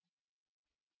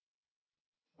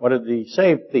 What did the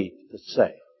saved thief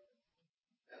say?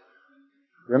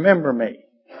 Remember me.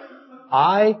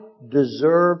 I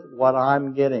deserve what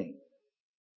I'm getting.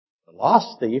 The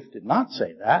lost thief did not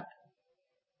say that.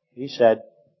 He said,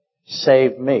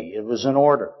 save me. It was an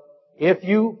order. If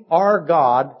you are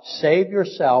God, save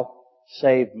yourself,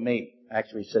 save me.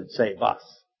 Actually, he said, save us.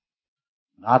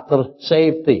 Not the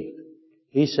saved thief.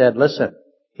 He said, listen,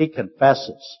 he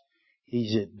confesses.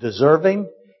 He's deserving.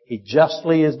 He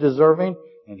justly is deserving.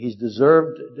 And he's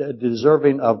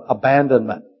deserving of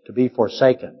abandonment, to be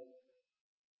forsaken.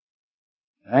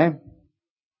 Okay?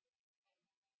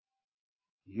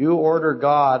 You order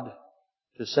God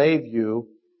to save you,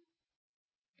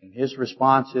 and His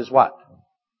response is what?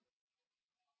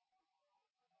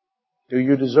 Do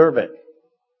you deserve it?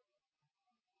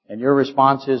 And your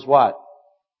response is what?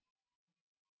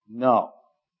 No.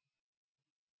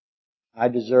 I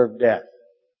deserve death.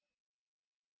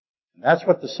 And that's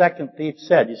what the second thief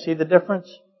said. You see the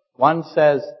difference? One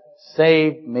says,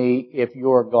 save me if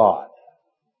you're God.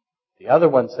 The other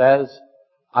one says,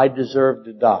 I deserve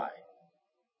to die.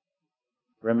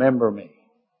 Remember me.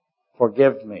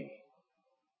 Forgive me.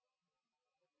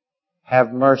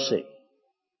 Have mercy.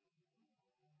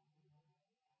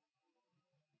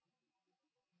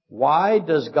 Why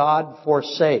does God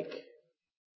forsake?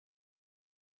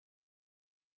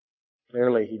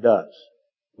 Clearly He does.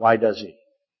 Why does He?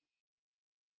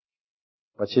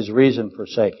 What's His reason for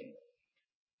forsaking?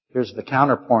 Here's the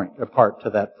counterpoint, part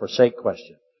to that forsake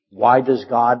question. Why does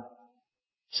God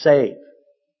save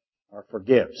or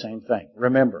forgive? Same thing.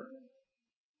 Remember.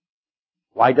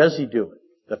 Why does He do it?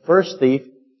 The first thief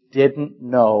didn't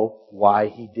know why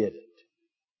he did it.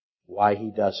 Why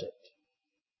he does it.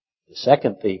 The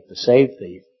second thief, the saved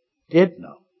thief, did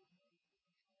know.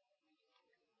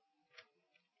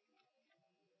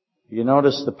 You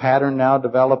notice the pattern now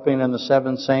developing in the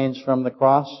seven sayings from the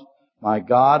cross? My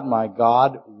God,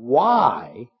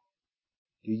 why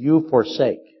do you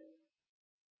forsake?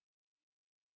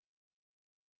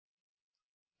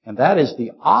 And that is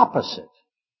the opposite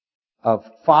of,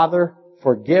 Father,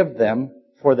 forgive them,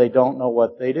 for they don't know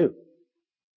what they do.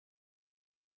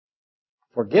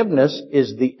 Forgiveness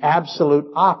is the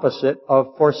absolute opposite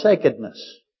of forsakenness.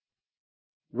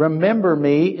 Remember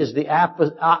me is the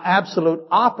absolute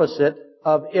opposite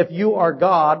of, if you are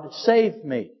God, save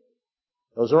me.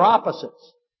 Those are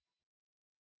opposites.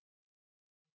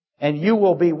 And you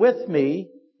will be with me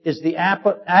is the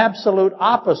absolute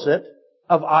opposite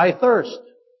of I thirst.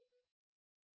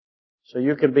 So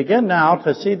you can begin now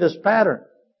to see this pattern.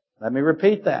 Let me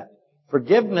repeat that.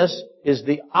 Forgiveness is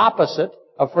the opposite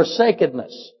of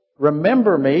forsakenness.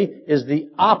 Remember me is the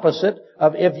opposite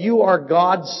of, if you are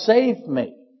God, save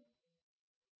me.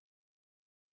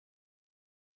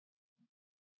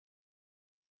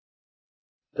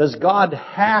 Does God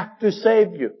have to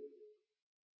save you?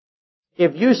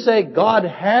 If you say God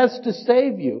has to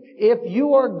save you, if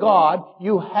you are God,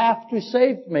 you have to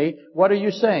save me, what are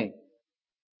you saying?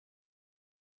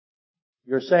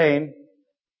 You're saying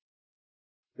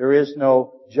there is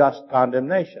no just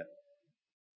condemnation.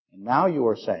 And now you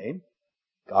are saying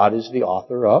God is the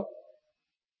author of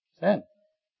sin.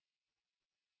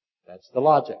 That's the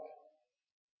logic.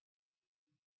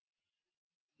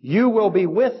 You will be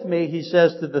with me, he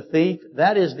says to the thief.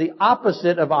 That is the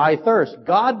opposite of I thirst.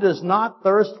 God does not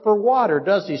thirst for water,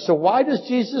 does he? So why does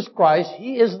Jesus Christ,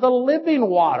 he is the living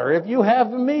water. If you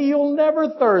have me, you'll never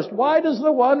thirst. Why does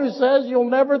the one who says you'll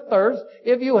never thirst,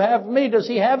 if you have me, does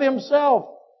he have himself?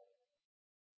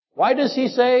 Why does he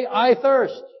say, I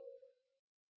thirst?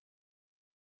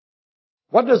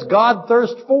 What does God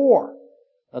thirst for?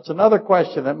 That's another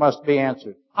question that must be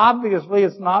answered. Obviously,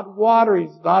 it's not water.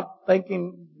 He's not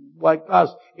thinking like us.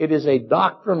 It is a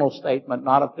doctrinal statement,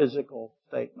 not a physical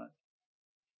statement.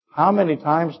 How many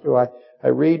times do I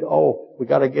read, we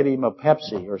got to get him a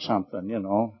Pepsi or something, you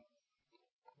know.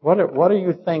 What are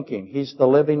you thinking? He's the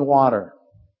living water.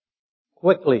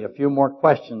 Quickly, a few more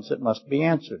questions that must be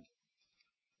answered.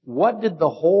 What did the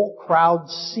whole crowd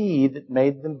see that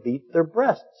made them beat their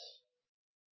breasts?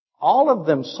 All of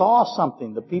them saw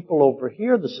something. The people over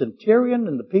here, the centurion,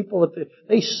 and the people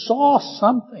they saw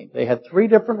something. They had three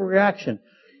different reactions.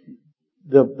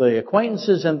 The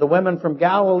acquaintances and the women from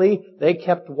Galilee, they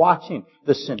kept watching.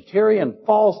 The centurion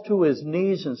falls to his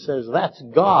knees and says, that's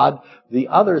God. The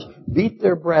others beat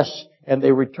their breasts and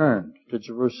they returned to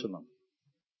Jerusalem.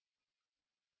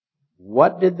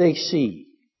 What did they see?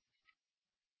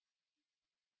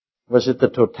 Was it the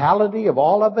totality of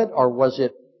all of it, or was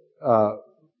it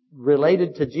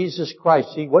related to Jesus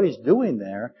Christ? See, what he's doing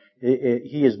there,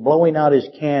 he is blowing out his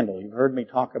candle. You've heard me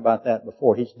talk about that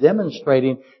before. He's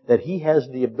demonstrating that he has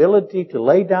the ability to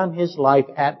lay down his life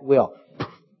at will.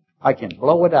 I can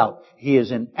blow it out. He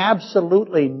is in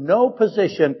absolutely no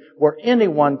position where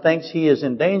anyone thinks he is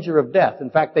in danger of death. In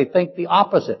fact, they think the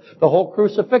opposite. The whole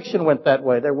crucifixion went that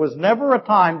way. There was never a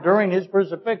time during his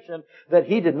crucifixion that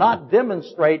he did not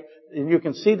demonstrate, and you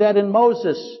can see that in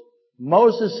Moses.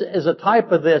 Moses is a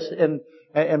type of this,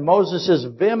 and Moses'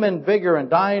 vim and vigor and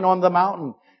dying on the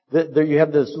mountain. There you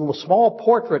have this little small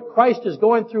portrait. Christ is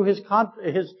going through his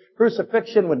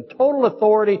crucifixion with total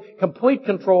authority, complete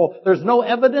control. There's no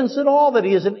evidence at all that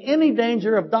he is in any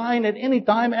danger of dying at any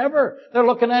time ever. They're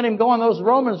looking at him going, those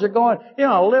Romans are going,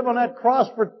 live on that cross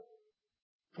for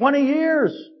 20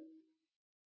 years.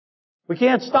 We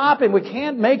can't stop him. We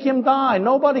can't make him die.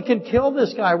 Nobody can kill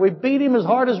this guy. We beat him as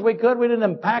hard as we could. We didn't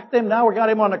impact him. Now we got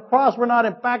him on the cross. We're not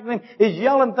impacting him. He's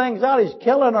yelling things out. He's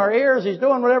killing our ears. He's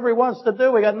doing whatever he wants to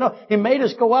do. He made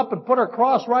us go up and put our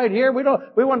cross right here. We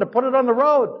wanted to put it on the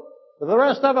road with the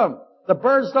rest of them. The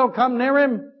birds don't come near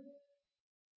him.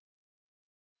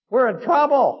 We're in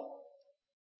trouble.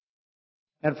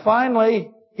 And finally,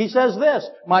 he says this,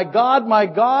 my God,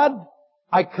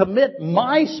 I commit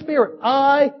my spirit.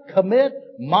 I commit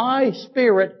my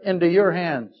spirit into your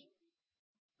hands.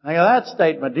 Now that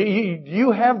statement, do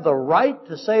you have the right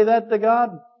to say that to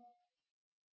God?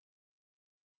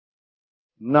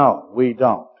 No, we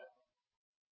don't.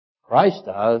 Christ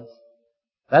does.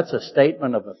 That's a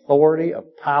statement of authority,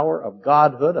 of power, of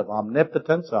godhood, of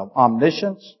omnipotence, of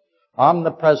omniscience,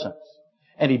 omnipresence.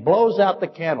 And he blows out the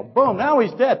candle. Boom, now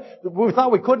he's dead. We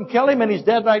thought we couldn't kill him, and he's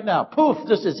dead right now. Poof,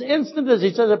 just as instant as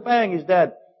he says it, bang, he's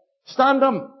dead. Stunned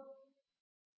him.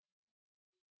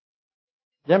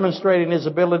 Demonstrating his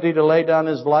ability to lay down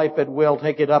his life at will,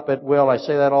 take it up at will. I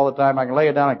say that all the time. I can lay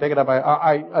it down, I can take it up.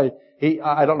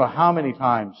 I don't know how many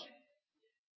times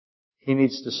he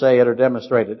needs to say it or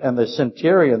demonstrate it. And the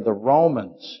centurion, the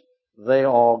Romans, they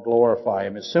all glorify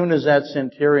him. As soon as that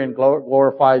centurion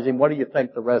glorifies him, what do you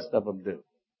think the rest of them do?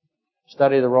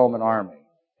 Study the Roman army.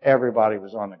 Everybody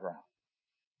was on the ground.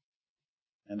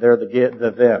 And they're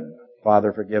the them.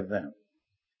 Father, forgive them.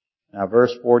 Now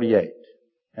verse 48.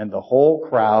 And the whole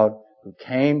crowd who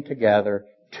came together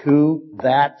to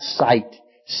that sight,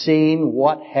 seeing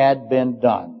what had been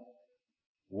done.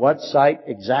 What sight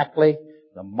exactly?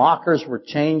 The mockers were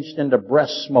changed into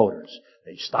breast smoters.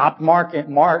 They stopped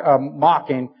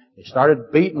mocking. They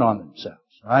started beating on themselves,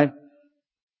 right?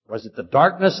 Was it the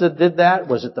darkness that did that?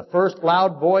 Was it the first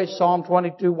loud voice, Psalm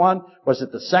 22:1? Was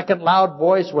it the second loud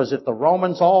voice? Was it the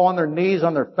Romans all on their knees,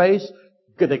 on their face?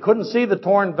 They couldn't see the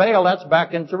torn veil. That's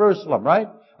back in Jerusalem, right?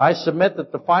 I submit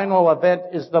that the final event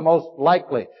is the most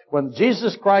likely. When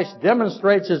Jesus Christ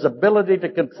demonstrates his ability to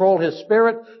control his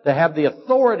spirit, to have the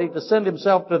authority to send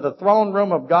himself to the throne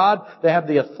room of God, to have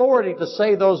the authority to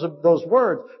say those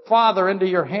words, Father, into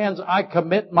your hands I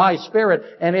commit my spirit,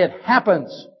 and it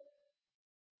happens.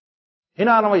 He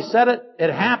not only said it,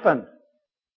 it happened.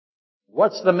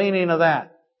 What's the meaning of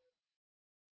that?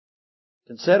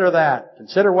 Consider that.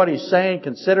 Consider what he's saying.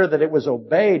 Consider that it was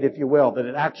obeyed, if you will, that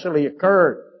it actually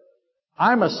occurred.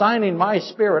 I'm assigning my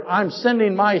spirit. I'm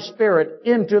sending my spirit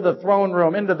into the throne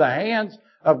room, into the hands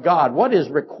of God. What is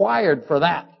required for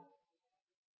that?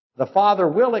 The Father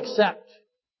will accept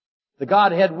The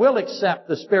Godhead will accept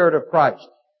the Spirit of Christ.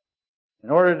 In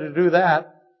order to do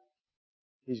that,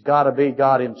 He's got to be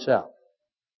God Himself.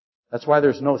 That's why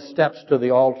there's no steps to the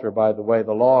altar, by the way,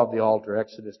 the law of the altar,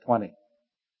 Exodus 20,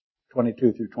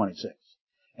 22 through 26.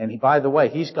 And by the way,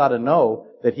 He's got to know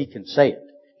that He can say it.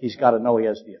 He's got to know He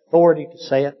has the authority to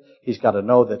say it. He's got to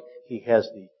know that He has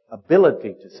the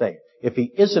ability to say it. If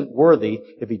He isn't worthy,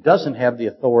 if He doesn't have the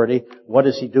authority, what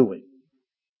is He doing?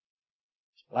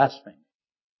 He's blaspheming.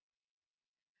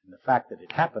 And the fact that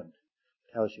it happened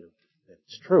tells you that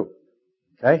it's true.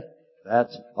 Okay?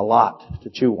 That's a lot to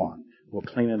chew on. We'll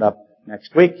clean it up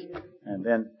next week. And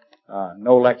then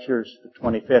no lectures the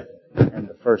 25th and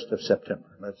the 1st of September.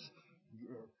 Let's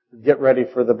get ready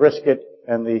for the brisket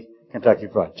and the Kentucky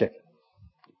Fried Chicken.